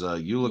going? Because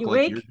you look You like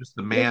awake? you're just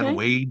the You man okay?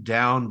 weighed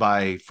down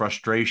by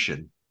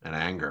frustration and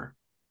anger.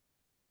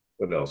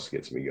 What else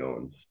gets me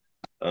going?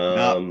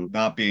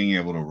 Not being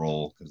able to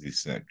roll because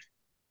he's sick.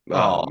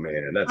 Oh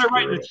man, that's I'm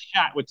right in the brutal.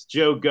 chat with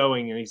Joe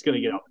going, and he's going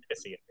to get all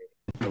pissy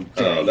at me.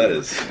 Oh, that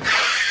is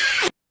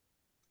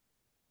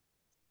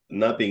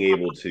not being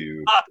able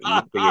to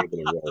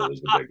roll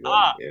is a big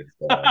one.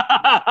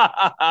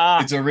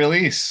 It's a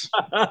release.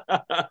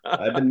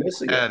 I've been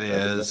missing it. That I've been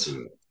is.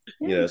 missing it.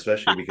 You know,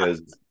 especially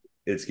because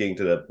it's getting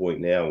to that point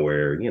now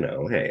where, you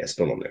know, hey, I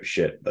still don't know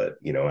shit, but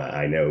you know,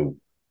 I know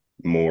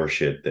more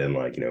shit than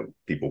like, you know,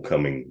 people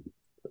coming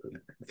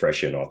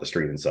fresh in off the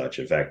street and such.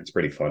 In fact, it's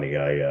pretty funny.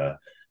 I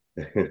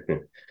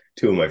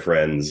two of my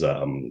friends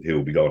who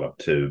will be going up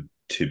to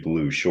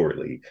Blue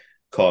shortly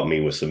caught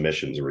me with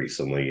submissions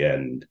recently,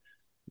 and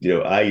you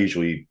know, I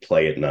usually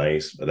play it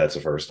nice, but that's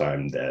the first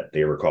time that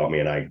they ever caught me,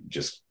 and I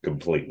just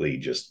completely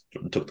just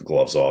took the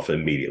gloves off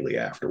immediately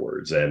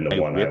afterwards. And the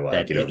one I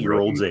like, you know,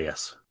 year-old's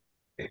ass.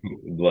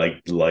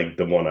 like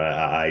the one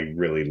I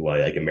really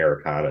like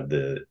Americana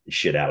the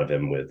shit out of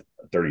him with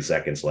 30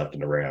 seconds left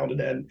in the round, and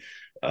then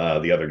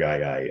the other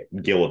guy I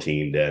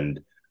guillotined, and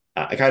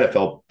I kind of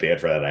felt bad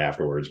for that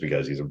afterwards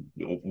because he's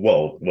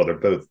well, they're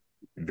both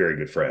very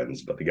good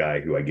friends, but the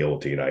guy who I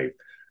guillotined,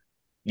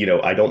 you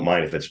know, I don't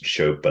mind if it's a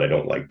choke, but I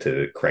don't like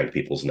to crank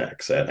people's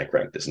necks, and I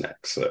cranked his neck,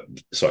 so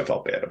I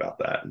felt bad about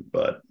that.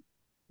 But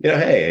you know,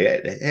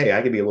 hey,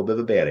 I can be a little bit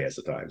of a badass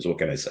at times. What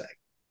can I say?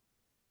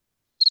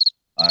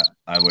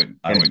 I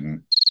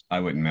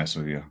wouldn't mess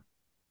with you.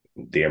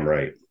 Damn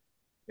right.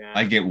 Yeah.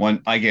 I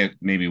get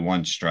maybe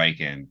one strike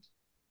in,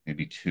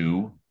 maybe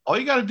two. All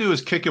you got to do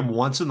is kick him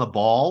once in the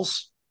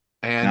balls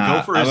and Nah,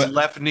 go for his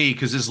left knee,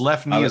 because his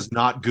left knee is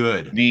not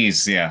good.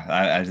 Knees, yeah.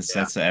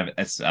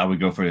 I would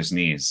go for his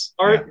knees.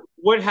 Or Yeah.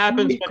 what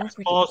happens Go when his for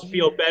the balls ear.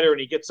 feel better and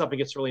he gets up and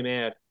gets really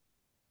mad?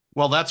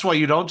 Well, that's why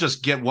you don't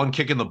just get one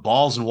kick in the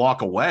balls and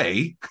walk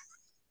away.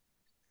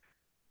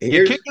 You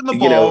Here's, kick in the you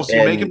know, balls, you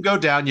make him and- go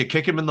down, you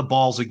kick him in the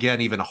balls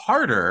again even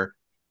harder,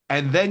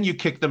 and then you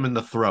kick them in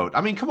the throat.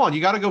 I mean, come on,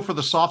 you got to go for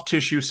the soft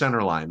tissue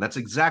center line. That's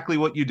exactly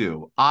what you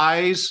do.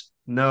 Eyes,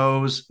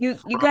 nose. You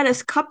got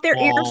to cup their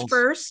ears balls.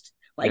 first,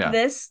 like Yeah.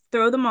 this,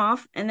 throw them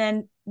off, and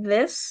then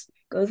this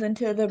goes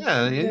into the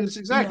It's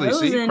exactly. nose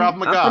See, and Krav up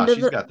Maga, into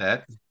she's the- got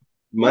that.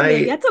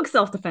 I took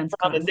self-defense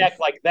On the classes. neck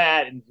like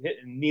that and hit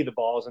and knee the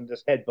balls and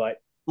just headbutt.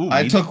 Ooh,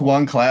 I me- took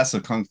one class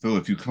of Kung Fu.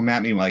 If you come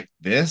at me like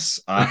this,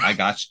 I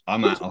got you.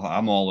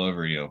 I'm all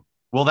over you.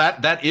 Well,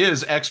 that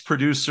is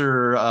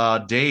ex-producer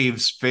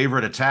Dave's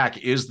favorite attack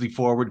is the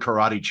forward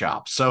karate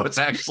chop. So it's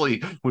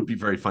actually would be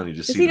very funny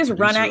to see. Does he the just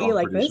run producer at you on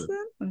like this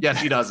producer. then?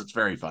 Yes, he does. It's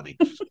very funny.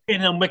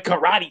 In them with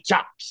karate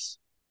chops.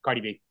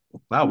 Cardi B.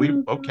 Wow, we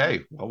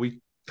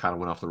kind of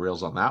went off the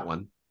rails on that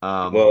one.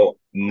 well,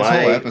 This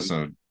whole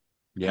episode.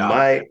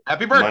 Yeah.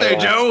 Happy birthday,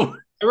 last- Joe.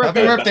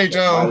 Happy birthday,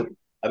 Joe.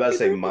 I'm about to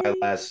say my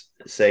last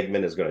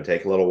segment is going to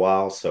take a little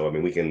while, so I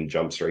mean we can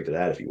jump straight to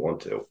that if you want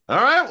to. All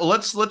right, well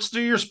let's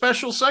do your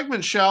special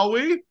segment, shall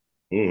we?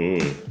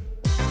 Mm-hmm.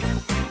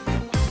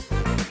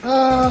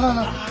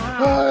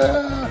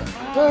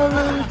 I'm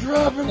really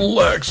dropping.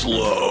 Lex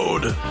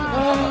load.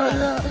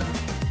 Yeah.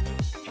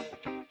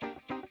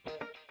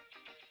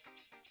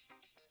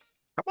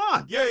 Come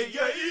on. Yeah.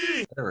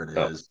 There it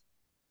Oh. is.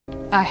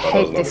 I Oh, hate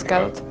that was this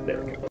another goat. one.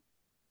 There we go.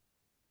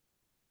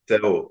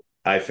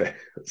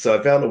 So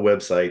I found a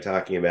website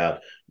talking about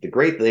the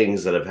great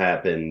things that have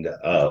happened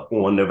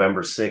on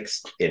November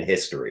 6th in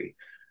history,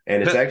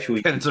 and it's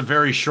actually And it's a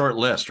very short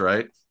list,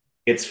 right?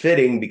 it's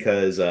fitting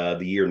because the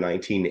year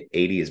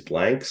 1980 is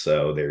blank.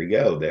 So there you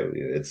go.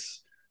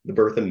 It's the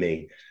birth of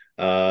me.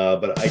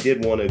 But I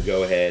did want to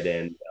go ahead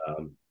and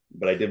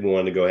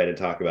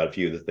talk about a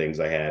few of the things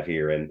I have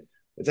here, and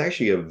it's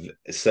actually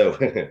so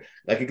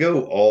I could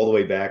go all the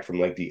way back from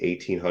like the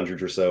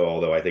 1800s or so,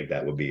 although I think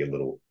that would be a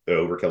little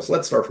overkill. So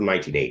let's start from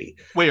 1980.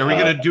 Wait, are we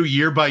going to do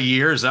year by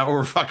year? Is that what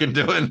we're fucking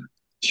doing?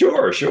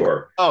 Sure.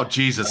 Oh,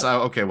 Jesus.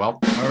 Okay, well.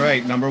 All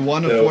right, number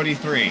 1 of So-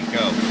 43.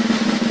 Go.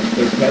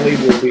 So Kelly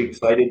will be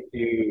excited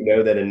to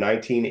know that in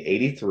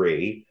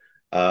 1983,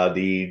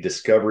 the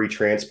Discovery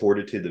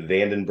transported to the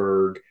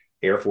Vandenberg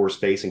Air Force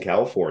Base in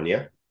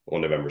California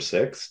on November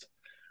 6th.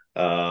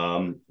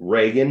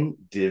 Reagan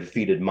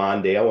defeated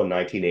Mondale in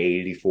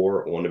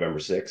 1984 on November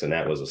 6th, and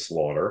that was a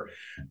slaughter.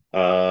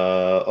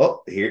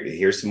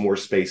 Here's some more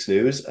space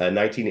news.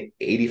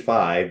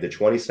 1985, the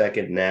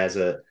 22nd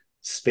NASA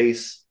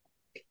Space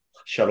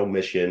Shuttle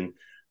mission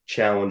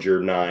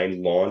Challenger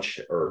 9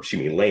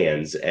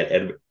 lands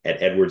at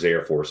Edwards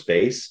Air Force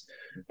Base.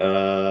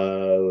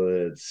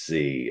 Let's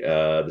see.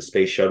 The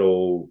space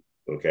shuttle.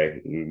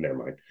 Okay, never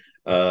mind.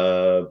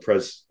 Oh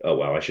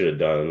wow, I should have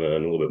done a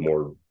little bit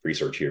more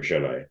research here,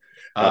 shouldn't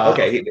I?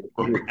 Okay.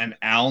 An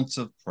ounce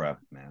of prep,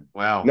 man.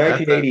 Wow.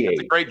 1988. That's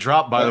a great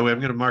drop, by the way. I'm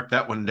going to mark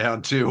that one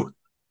down too.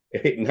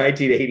 In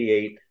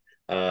 1988,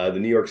 the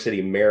New York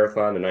City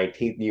Marathon, the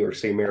 19th New York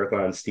City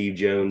Marathon, Steve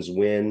Jones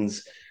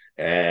wins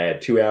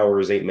at 2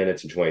 hours, 8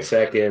 minutes, and 20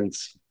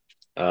 seconds.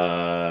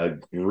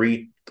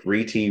 Greety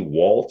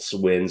Waltz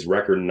wins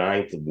record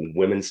 9th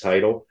women's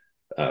title.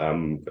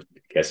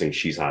 Guessing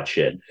she's hot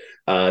shit.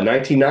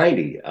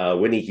 1990,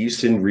 Whitney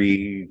Houston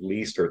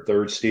released her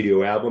 3rd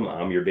studio album,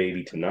 I'm Your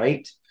Baby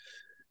Tonight.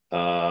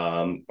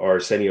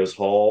 Arsenio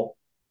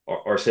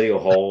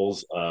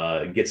Halls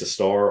gets a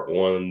star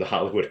on the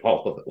Hollywood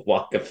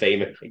Walk of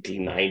Fame in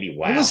 1990.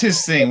 Wow. What was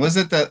his thing? Was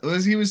it that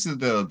he was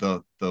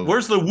the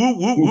Where's the woo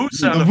woo woo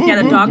sound?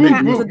 Yeah, the dog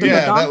pound. Was it the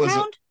Yeah, dog that was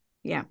pound?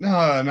 Yeah.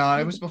 No,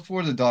 it was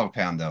before the dog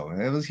pound though.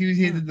 It was he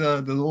did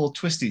the little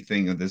twisty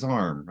thing with his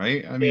arm,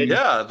 right? I mean,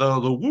 yeah, the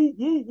woo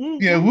woo woo.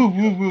 Yeah, woo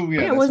woo woo.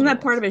 Yeah, wasn't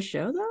that part of his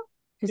show though?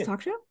 His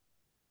talk show?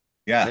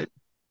 Yeah.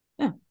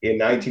 In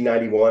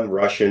 1991,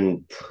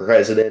 Russian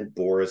President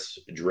Boris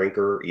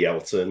Drinker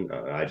Yeltsin,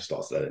 I just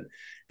tossed that in,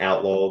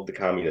 outlawed the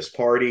Communist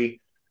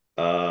Party.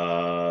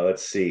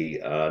 Let's see.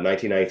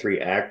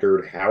 1993,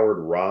 actor Howard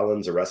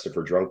Rollins arrested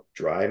for drunk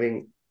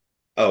driving.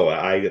 Oh,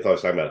 I thought I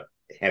was talking about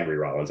Henry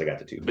Rollins. I got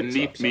the two.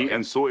 Beneath me,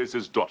 and so is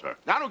his daughter.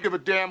 I don't give a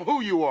damn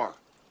who you are.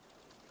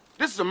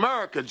 This is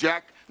America,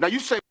 Jack. Now you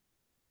say.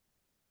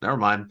 Never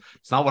mind.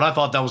 It's not what I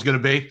thought that was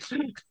going to be.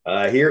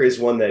 Here is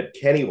one that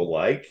Kenny will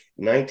like.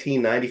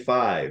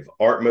 1995,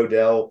 Art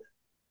Modell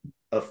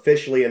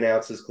officially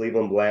announces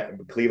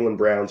Cleveland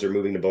Browns are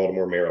moving to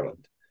Baltimore,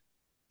 Maryland.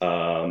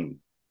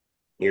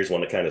 Here's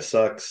one that kind of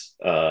sucks.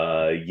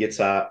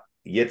 Yitzhak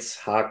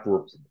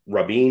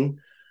Rabin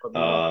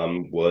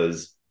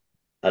was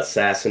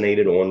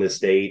assassinated on this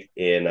date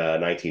in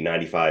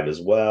 1995 as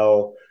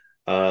well.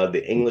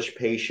 The English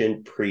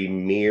Patient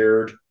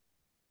premiered.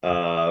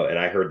 And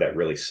I heard that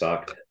really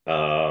sucked.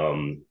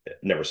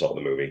 Never saw the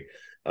movie.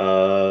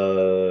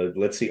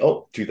 Let's see.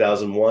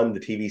 2001, the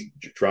TV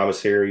drama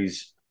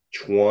series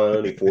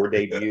 24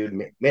 debuted.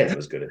 Man, that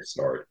was good at the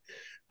start.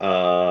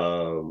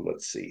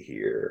 Let's see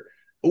here.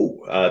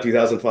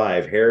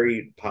 2005,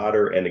 Harry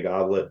Potter and the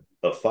Goblet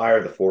of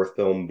Fire, the 4th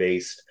film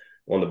based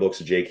on the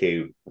books of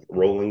J.K.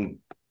 Rowling,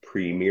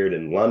 premiered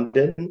in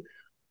London.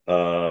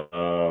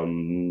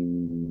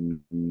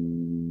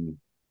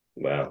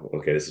 Wow.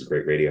 Okay, this is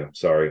great radio.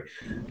 Sorry.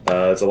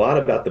 It's a lot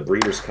about the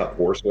Breeders' Cup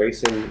horse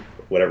racing,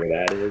 whatever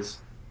that is.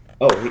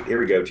 Oh, here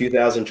we go.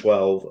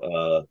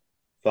 2012.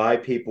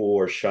 5 people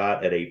were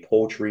shot at a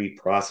poultry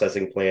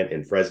processing plant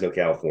in Fresno,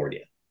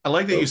 California. I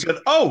like that you said,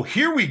 "Oh,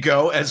 here we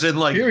go," as in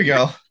like, here we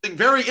go.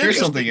 Very Here's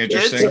something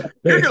interesting. Kids.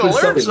 You're going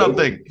to learn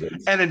something,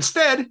 and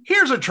instead,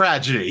 here's a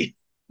tragedy.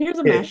 Here's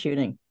a mass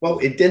shooting. Well,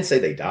 it didn't say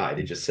they died.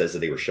 It just says that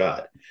they were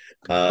shot.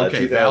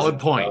 Okay, valid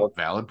point.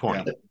 Valid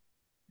point. Yeah.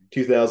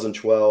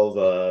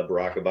 2012,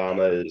 Barack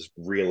Obama is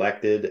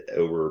reelected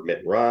over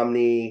Mitt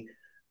Romney.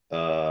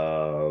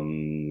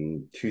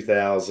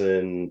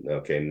 2000,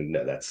 okay,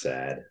 no, that's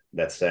sad.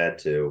 That's sad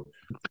too.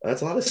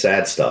 That's a lot of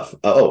sad stuff.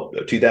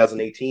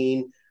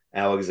 2018,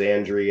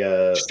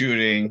 Alexandria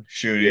shooting.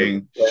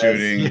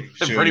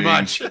 Pretty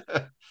much.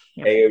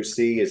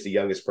 AOC is the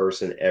youngest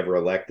person ever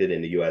elected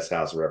in the U.S.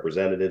 House of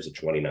Representatives at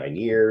 29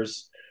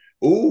 years.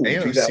 Ooh,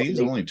 AOC is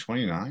only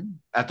 29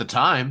 at the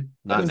time.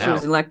 Not now. She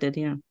was elected,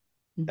 yeah.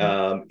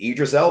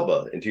 Idris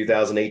Elba in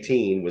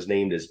 2018 was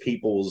named as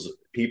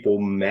People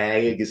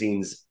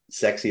magazine's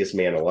sexiest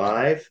man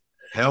alive.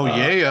 Hell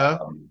yeah!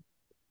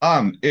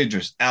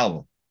 Idris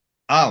Elba.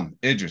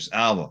 Idris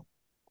Elba.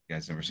 You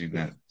guys ever seen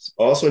that?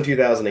 Also in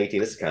 2018,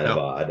 this is kind of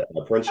odd.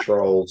 Prince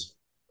Charles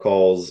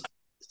calls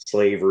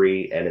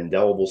slavery an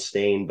indelible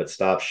stain, but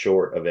stops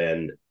short of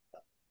an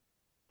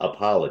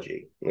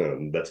apology.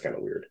 That's kind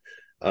of weird.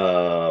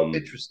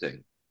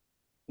 Interesting.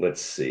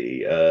 Let's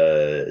see.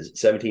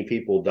 17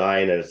 people die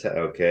in an attack.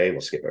 Okay, we'll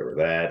skip over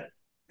that.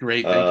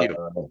 Great, thank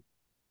you.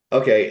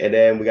 Okay, and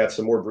then we got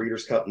some more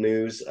Breeders' Cup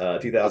news.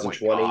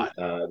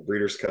 2020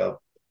 Breeders'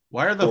 Cup.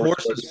 Why are the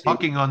horses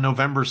fucking on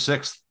November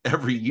 6th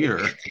every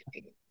year?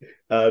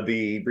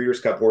 The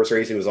Breeders' Cup horse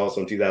racing was also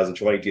in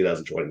 2020,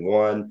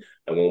 2021.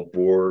 I won't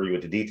bore you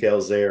with the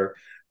details there.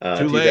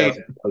 Too late.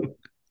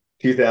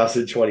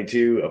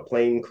 2022, a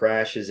plane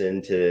crashes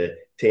into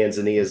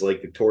Tanzania's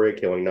Lake Victoria,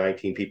 killing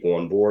 19 people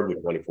on board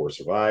with 24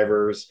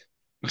 survivors.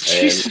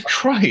 Jesus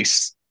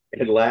Christ.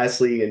 And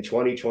lastly, in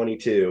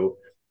 2022,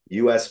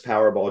 U.S.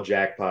 Powerball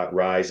jackpot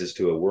rises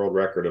to a world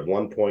record of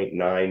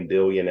 1.9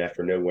 billion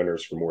after no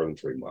winners for more than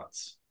 3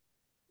 months.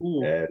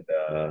 Ooh. And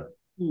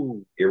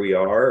here we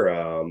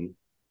are.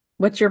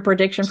 What's your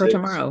prediction for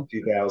tomorrow?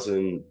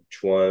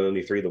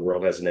 2023. The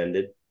world hasn't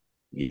ended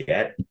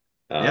yet.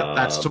 Yep,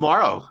 that's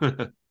tomorrow.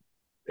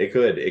 It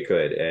could.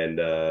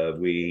 And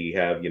we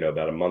have,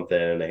 about a month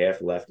and a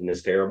half left in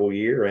this terrible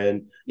year.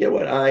 And you know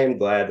what? I am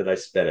glad that I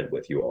spent it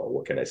with you all.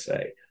 What can I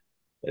say?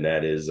 And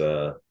that is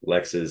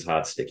Lex's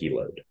hot sticky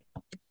load.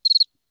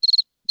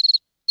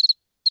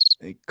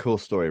 Hey, cool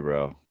story,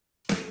 bro.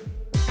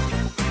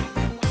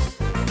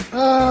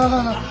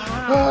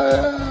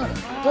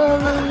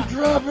 Really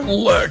dropping.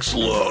 Lex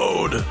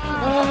load.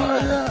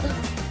 Yeah.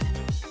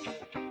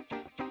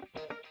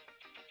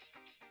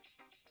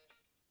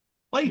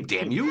 play,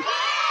 damn you.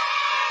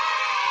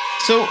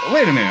 So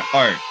wait a minute,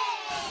 Art.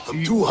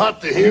 I'm too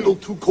hot to handle,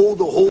 too cold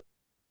to hold.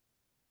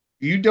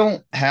 You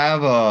don't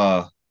have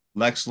a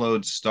Lex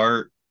load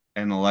start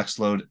and a Lex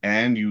load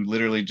end. You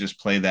literally just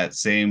play that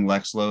same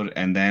Lex load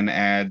and then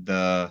add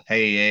the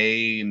hey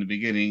a in the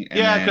beginning. And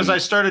Yeah, because I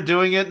started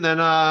doing it, and then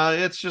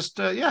it's just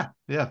yeah.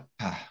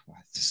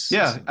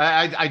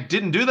 I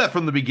didn't do that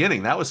from the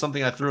beginning. That was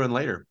something I threw in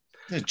later.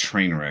 It's a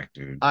train wreck,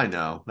 dude. I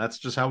know. That's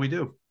just how we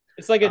do.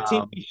 It's like a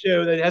TV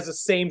show that has the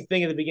same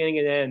thing at the beginning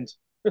and end.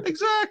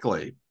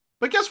 Exactly.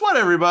 But guess what,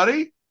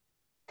 everybody?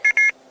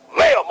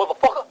 Mail,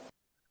 motherfucker.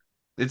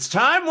 It's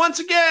time once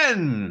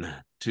again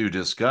to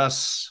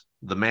discuss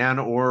the man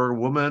or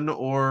woman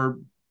or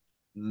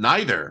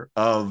neither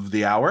of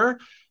the hour,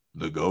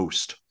 the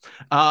ghost,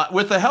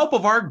 with the help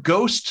of our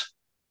ghost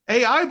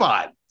AI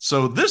bot.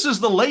 So this is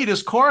the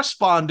latest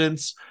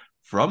correspondence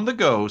from the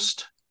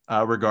ghost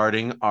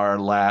regarding our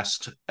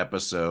last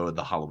episode,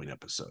 the Halloween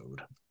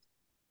episode.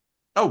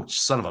 Oh,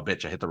 son of a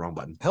bitch, I hit the wrong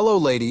button. Hello,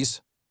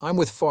 ladies. I'm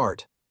with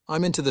Fart.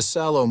 I'm into the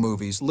Salo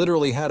movies.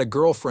 Literally had a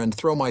girlfriend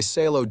throw my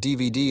Salo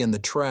DVD in the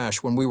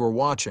trash when we were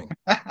watching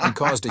and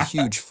caused a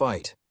huge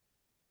fight.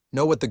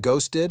 Know what the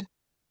ghost did?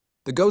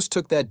 The ghost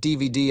took that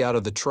DVD out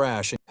of the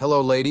trash.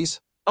 Hello, ladies.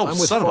 Oh, I'm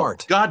with son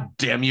Fart. Of a, God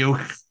damn you.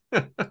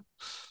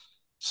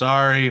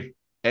 Sorry,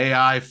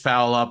 AI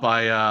foul up.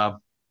 I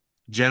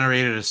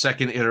generated a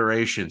second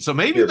iteration. So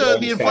maybe the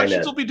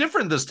inflections will be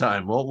different this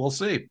time. We'll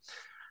see.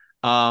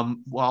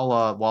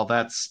 While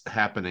that's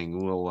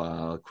happening,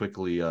 we'll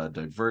quickly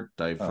divert,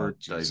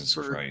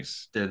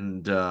 Christ.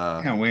 And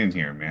can't win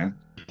here, man.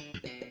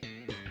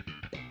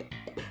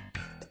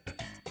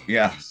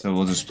 Yeah, so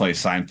we'll just play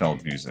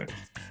Seinfeld music.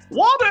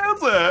 What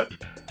is it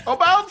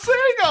about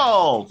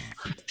seagulls?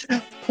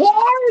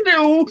 Why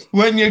do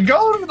when you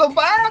go to the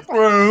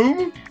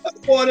bathroom? I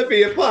want to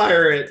be a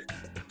pirate.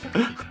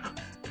 I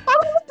don't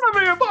want to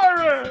be a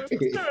pirate.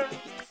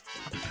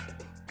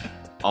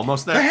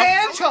 Almost there. The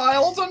hand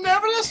tiles are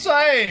never the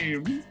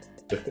same.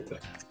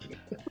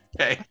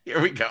 Okay, here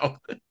we go.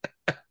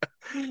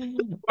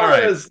 All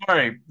right,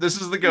 sorry.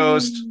 This is the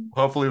ghost,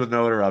 hopefully with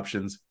no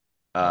interruptions,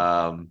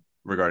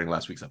 regarding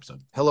last week's episode.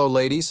 Hello,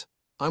 ladies.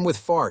 I'm with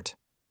Fart.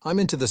 I'm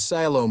into the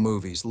Salo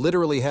movies.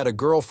 Literally had a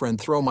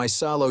girlfriend throw my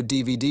Salo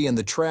DVD in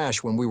the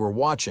trash when we were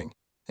watching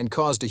and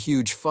caused a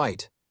huge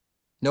fight.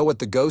 Know what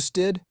the ghost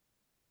did?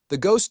 The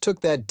ghost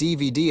took that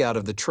DVD out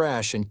of the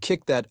trash and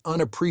kicked that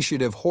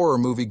unappreciative horror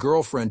movie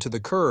girlfriend to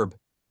the curb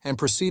and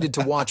proceeded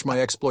to watch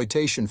my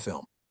exploitation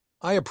film.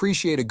 I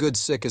appreciate a good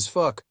sick as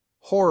fuck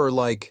horror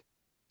like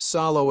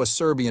Salo, a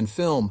Serbian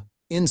film,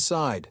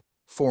 Inside,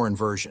 foreign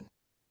version.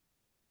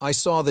 I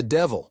Saw the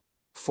Devil,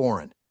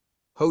 foreign.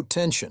 Haute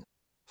Tension,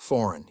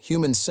 foreign.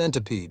 Human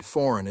Centipede,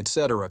 foreign,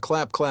 etc.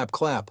 Clap, clap,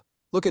 clap.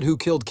 Look at Who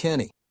Killed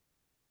Kenny.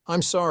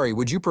 I'm sorry,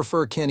 would you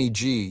prefer Kenny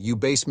G, you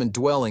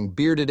basement-dwelling,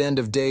 bearded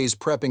end-of-days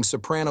prepping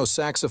soprano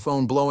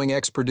saxophone-blowing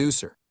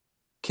ex-producer?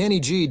 Kenny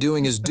G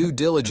doing his due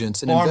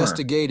diligence in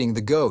investigating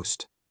the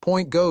ghost.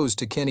 Point goes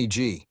to Kenny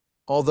G.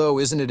 Although,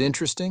 isn't it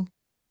interesting?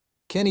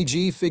 Kenny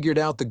G figured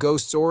out the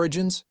ghost's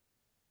origins?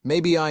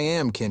 Maybe I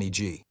am Kenny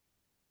G.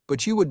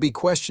 But you would be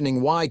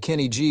questioning why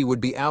Kenny G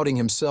would be outing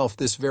himself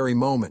this very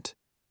moment.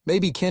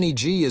 Maybe Kenny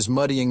G is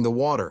muddying the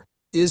water.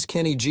 Is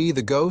Kenny G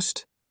the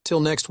ghost? Till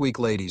next week,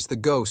 ladies, the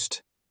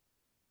ghost.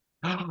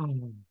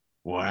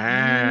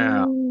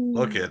 Wow,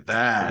 look at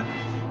that.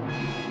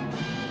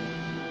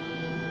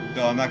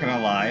 No, I'm not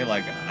gonna lie.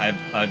 Like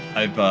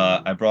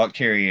I brought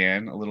Carrie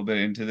Ann a little bit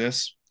into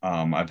this.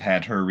 I've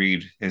had her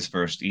read his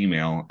first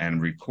email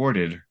and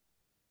recorded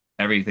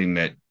everything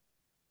that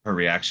her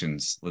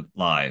reactions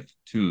live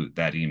to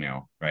that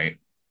email, right?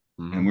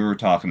 Mm-hmm. And we were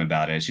talking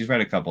about it. She's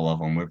read a couple of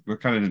them. We're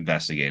kind of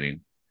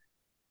investigating.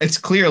 It's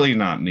clearly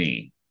not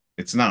me.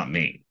 It's not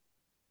me.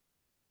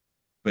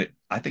 But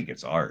I think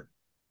it's Art.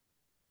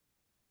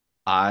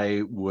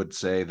 I would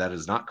say that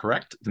is not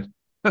correct.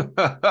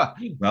 Well,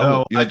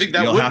 no, I think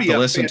that you'll would have be to a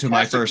listen to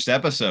my fantastic- first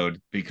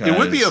episode because it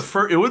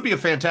would be a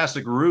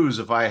fantastic ruse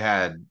if I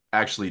had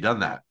actually done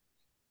that.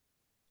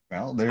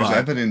 Well, there's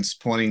evidence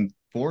pointing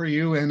for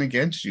you and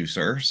against you,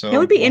 sir. So it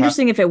would be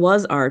interesting if it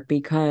was Art,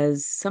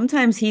 because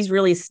sometimes he's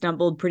really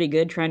stumbled pretty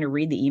good trying to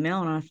read the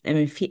email, and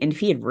if he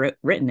had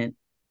written it,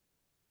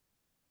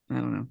 I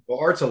don't know. Well,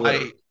 Art's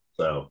illiterate,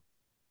 so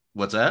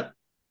what's that?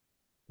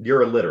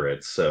 You're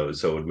illiterate, so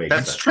it would make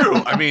That's sense. true.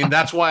 I mean,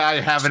 that's why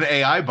I have an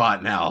AI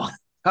bot now.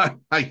 I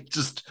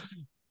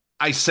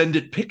send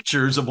it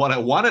pictures of what I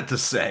want it to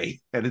say,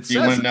 and it says. You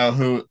want to know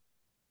who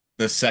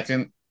the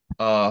second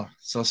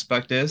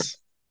suspect is?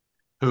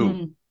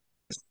 Who?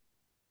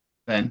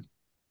 Ben.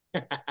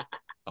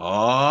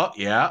 Oh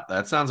yeah,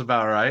 that sounds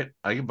about right.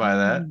 I can buy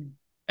that.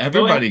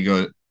 Everybody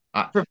go.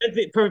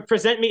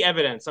 Present me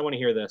evidence. I want to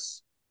hear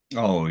this.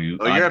 Oh, you're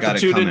gonna have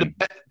to tune in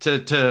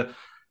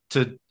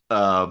to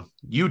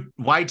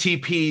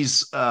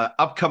YTP's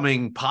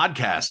upcoming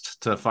podcast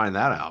to find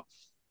that out.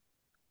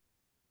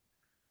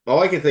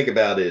 All I can think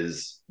about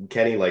is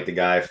Kenny, like the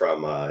guy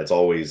from It's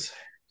Always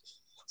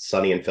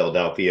Sunny in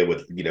Philadelphia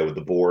with with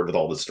the board with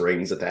all the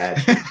strings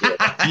attached.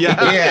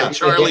 Yeah,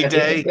 Charlie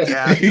Day.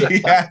 Yeah.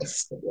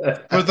 Yes.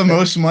 For the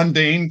most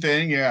mundane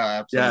thing.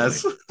 Yeah,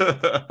 absolutely.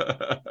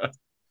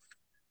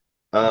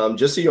 Yes.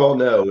 Just so you all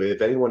know,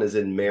 if anyone is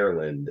in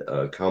Maryland,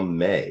 come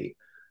May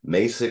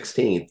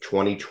 16th,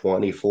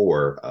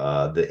 2024,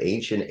 the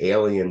Ancient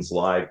Aliens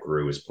live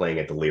crew is playing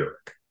at the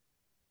Lyric.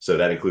 So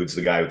that includes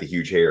the guy with the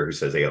huge hair who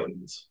says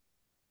aliens.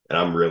 And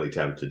I'm really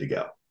tempted to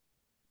go.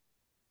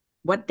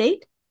 What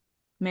date?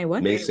 May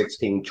what? May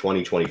 16th,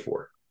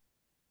 2024.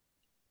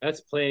 That's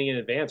planning in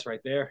advance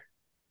right there.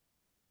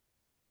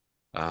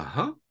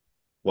 Uh-huh.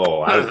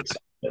 Well, I would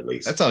at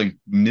least. That's a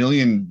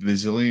million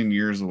bazillion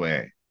years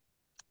away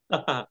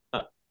for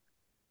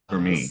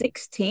me.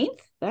 16th?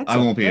 That's I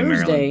won't be in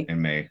Thursday. Maryland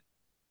in May.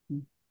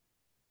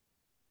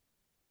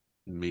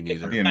 Me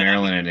neither. I'll be in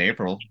Maryland in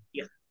April.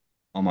 Yeah.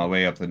 On my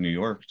way up to New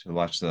York to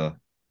watch the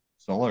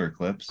solar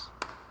eclipse.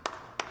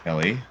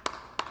 Kelly.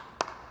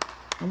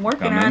 I'm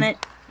working on it.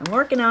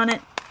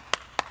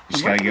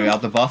 Just gotta get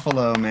out the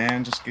Buffalo,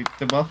 man. Just get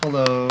to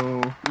Buffalo.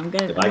 I'm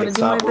gonna If I can do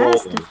stop my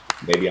best. rolling,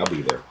 maybe I'll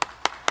be there.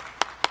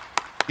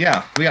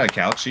 Yeah, we got a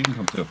couch. You can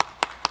come too.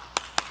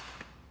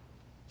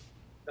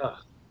 Ugh,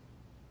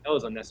 that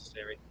was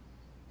unnecessary.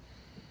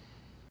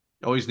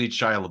 You always need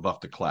Shia LaBeouf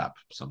to clap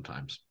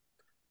sometimes.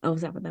 Oh, is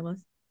that what that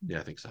was?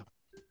 Yeah, I think so.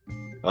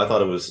 I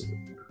thought it was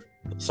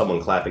someone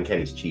clapping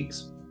Kenny's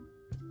cheeks.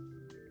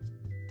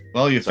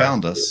 Well, you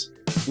found us.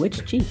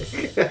 Which cheeks?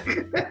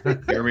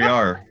 Here we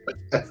are.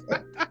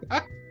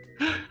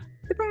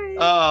 Surprise.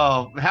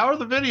 Oh, how are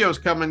the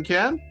videos coming,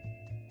 Ken?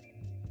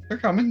 They're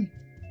coming.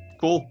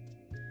 Cool.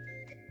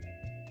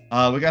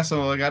 We got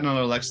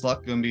another Lex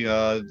Luck gonna be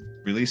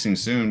releasing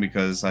soon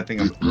because I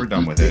think we're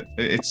done with it.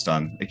 It's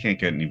done. It can't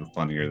get any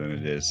funnier than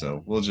it is,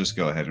 so we'll just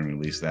go ahead and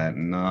release that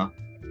and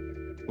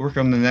work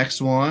on the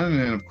next one.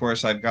 And of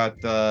course, I've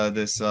got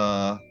this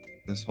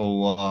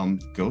whole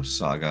Ghost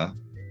Saga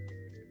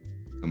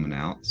coming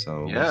out.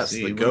 So yes,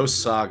 the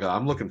Ghost Saga.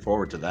 I'm looking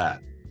forward to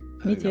that.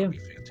 Me too. That'll be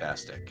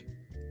fantastic.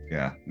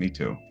 Yeah, me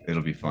too.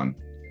 It'll be fun.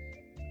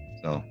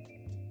 So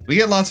we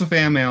get lots of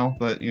fan mail,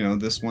 but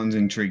this one's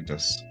intrigued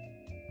us.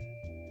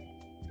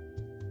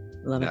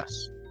 Love it.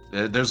 Yes.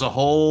 There's a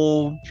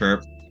whole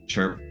chirp.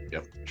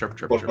 Yep. Chirp.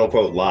 Quote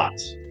unquote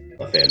lots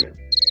of fan mail.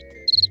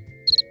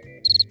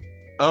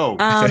 Oh,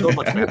 so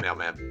much fan mail,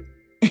 man.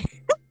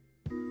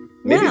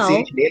 Maybe it's the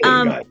Ancient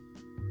Alien guy.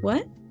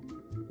 What?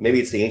 Maybe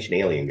it's the Ancient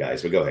Alien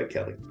guys. But go ahead,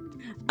 Kelly.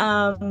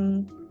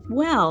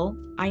 Well,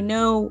 I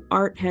know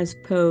Art has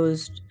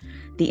posed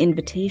the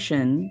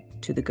invitation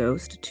to the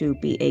ghost to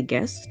be a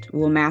guest.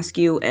 We'll mask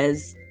you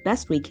as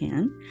best we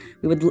can.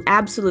 We would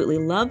absolutely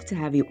love to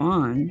have you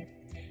on.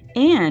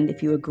 And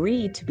if you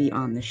agree to be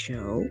on the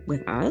show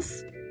with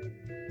us,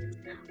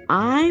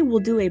 I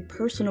will do a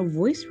personal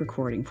voice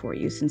recording for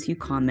you since you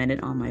commented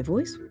on my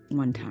voice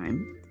one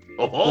time,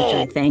 which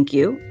I thank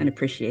you and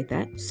appreciate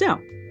that. So,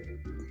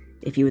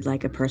 if you would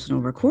like a personal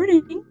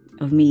recording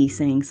of me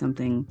saying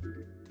something,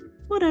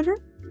 whatever,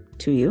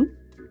 to you,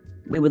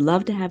 we would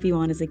love to have you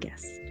on as a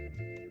guest.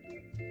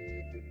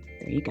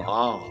 There you go.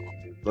 Oh,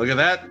 look at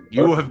that.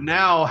 You have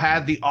now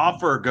had the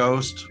offer,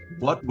 Ghost.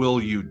 What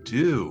will you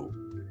do?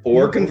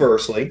 Or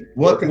conversely,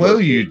 what will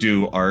you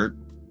do, Art?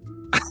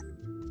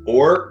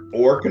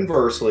 Or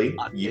conversely,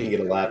 you can get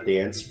a lap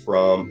dance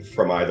from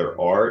either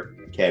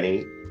Art,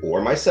 Kenny,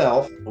 or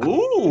myself.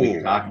 Ooh. We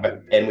can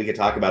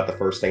talk about the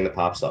first thing that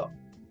pops up.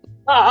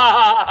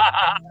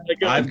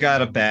 I've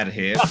got a bad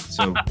hip,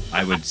 so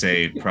I would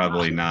say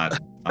probably not.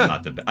 I'm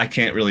not I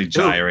can't really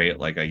gyrate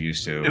like I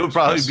used to. It would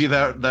probably be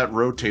that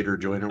rotator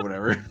joint or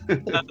whatever.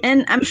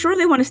 And I'm sure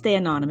they want to stay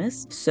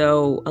anonymous,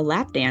 so a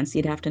lap dance,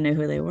 you'd have to know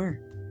who they were.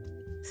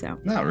 So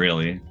not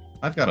really.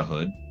 I've got a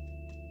hood.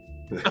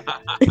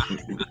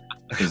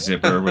 A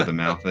zipper where the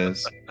mouth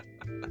is.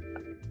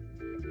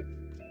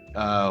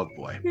 Oh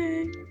boy.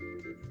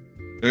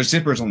 There's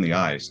zippers on the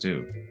eyes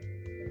too.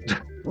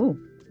 Oh,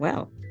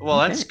 well. Well,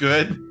 that's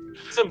good.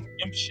 Some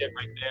imp shit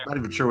right there. Not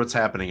even sure what's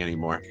happening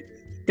anymore.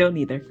 Don't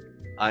either.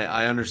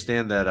 I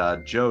understand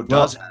that Joe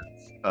does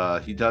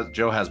have,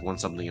 Joe has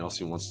something else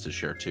he wants to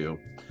share too.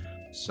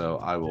 So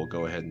I will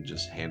go ahead and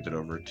just hand it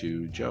over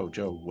to Joe.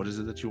 Joe, what is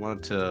it that you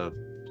wanted to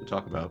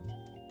talk about?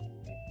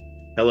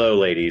 Hello,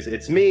 ladies.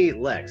 It's me,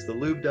 Lex, the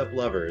lubed up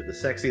lover, the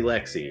sexy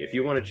Lexi. If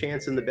you want a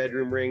chance in the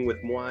bedroom ring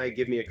with moi,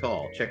 give me a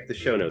call. Check the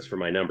show notes for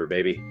my number,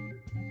 baby.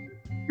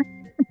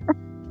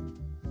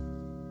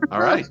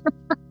 All right.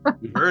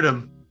 You heard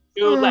him.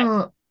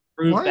 Why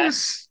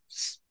is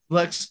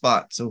Lex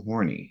Spot so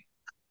horny?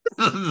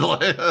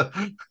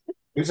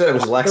 Who said it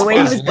was Lex? The way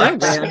he was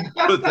Lex. programmed.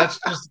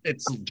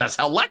 That's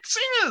how Lex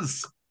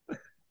is.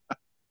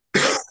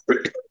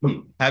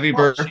 Happy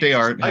birthday,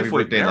 Art. Happy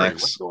Typhoid birthday, Mary,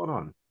 Lex. What's going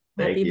on?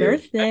 Happy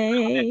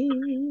birthday.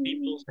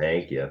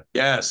 Thank you.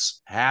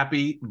 Yes.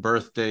 Happy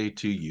birthday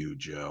to you,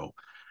 Joe.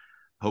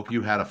 Hope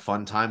you had a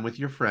fun time with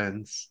your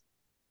friends.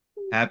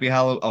 Happy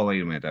Halloween. Oh,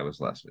 wait a minute. That was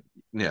last week.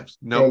 Yes.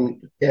 No.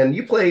 And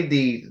you played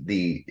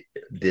the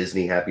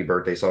Disney Happy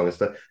Birthday song and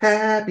stuff.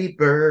 Happy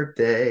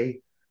birthday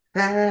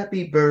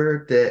Happy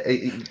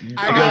birthday.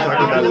 I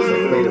got the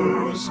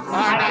blues.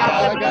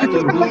 I got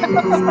the blues. I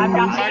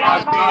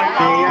got the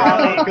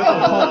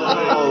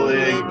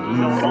alcoholic.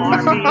 No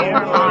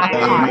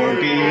more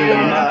beer,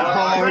 my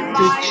heart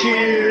to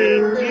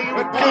cheer.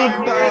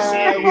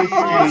 Goodbye with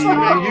you.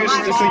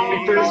 Used to think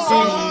there's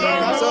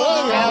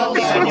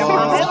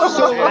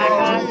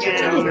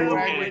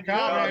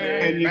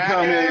and you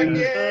coming.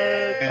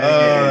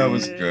 That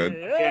was good.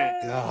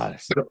 God.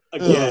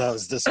 Again. That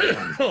was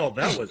disappointing. Oh,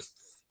 that was.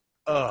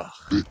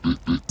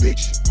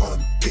 Bitch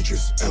on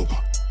Idris Elba.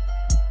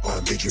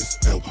 On Idris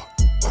Elba.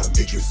 On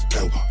Idris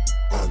Elba.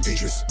 On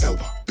Idris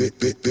Elba. Bit.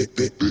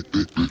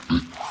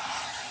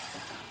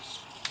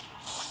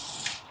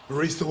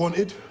 Barista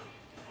wanted.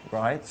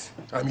 Right.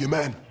 I'm your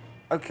man.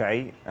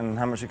 Okay, and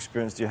how much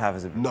experience do you have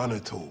as a... None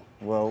at all.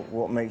 Well,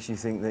 what makes you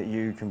think that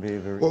you can be a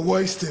barista? We're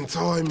wasting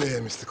time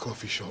here, Mr.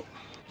 Coffee Shop.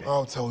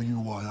 I'll tell you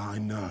why I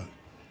know.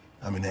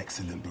 I'm an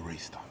excellent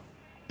barista.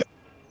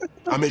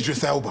 I'm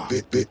Idris Elba.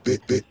 Bit.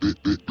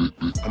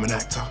 I'm an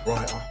actor,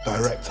 writer,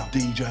 director,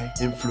 DJ,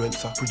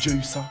 influencer,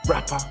 producer,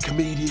 rapper,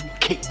 comedian,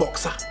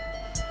 kickboxer.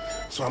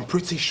 So I'm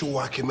pretty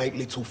sure I can make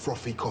little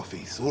frothy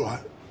coffees, all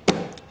right?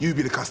 You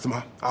be the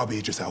customer, I'll be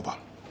Idris Elba.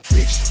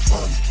 Bitch,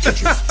 I'm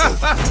Idris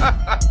Elba.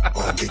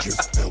 I'm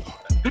Idris Elba.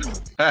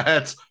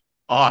 That's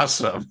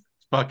awesome.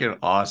 Fucking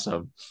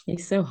awesome.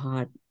 He's so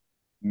hot.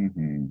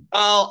 Mm-hmm.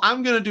 Oh,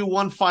 I'm going to do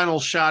one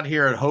final shot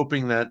here at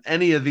hoping that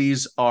any of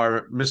these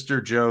are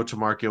Mr. Joe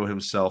Tamarcio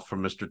himself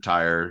from Mr.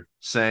 Tire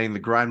saying the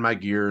grind my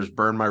gears,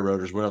 burn my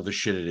rotors, whatever the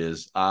shit it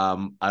is.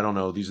 I don't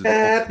know. These are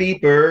Happy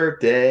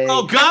birthday.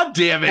 Oh, God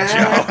damn it,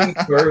 Joe. Happy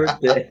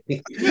birthday.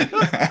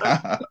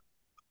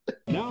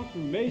 Now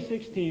through May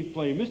 16th,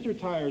 play Mr.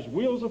 Tire's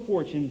Wheels of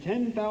Fortune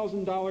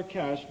 $10,000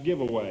 cash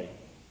giveaway.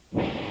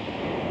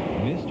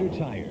 Mr.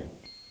 Tire.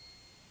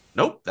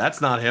 Nope,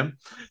 that's not him.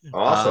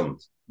 Awesome.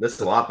 This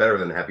is a lot better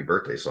than the happy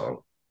birthday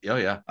song. Oh,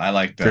 yeah. I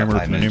like that. Timber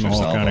from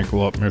Nemaha County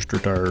Co-op, Mr.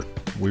 Tire.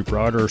 We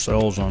pride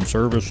ourselves on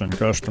service and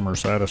customer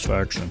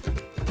satisfaction.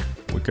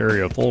 We carry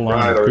a full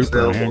line of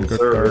Cooper and hand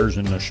cooked tires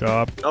in the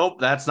shop.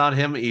 Nope, that's not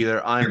him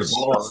either. I'm the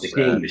so boss, the sad.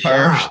 king, the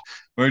shop.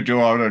 We do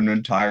all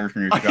the tires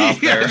in your shop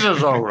there.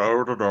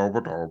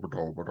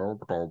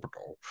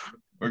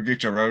 We'll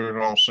get your rotor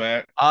all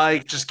set. I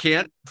just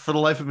can't, for the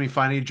life of me,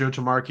 find any Joe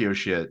Tamarcio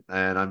shit,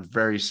 and I'm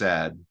very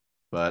sad.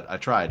 But I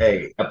tried.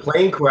 Hey, a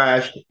plane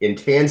crashed in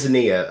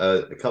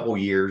Tanzania a couple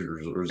years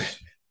ago.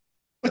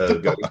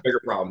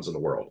 Bigger problems in the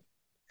world.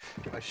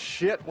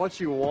 Shit, what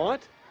you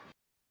want?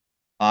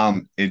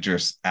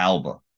 Idris Elba.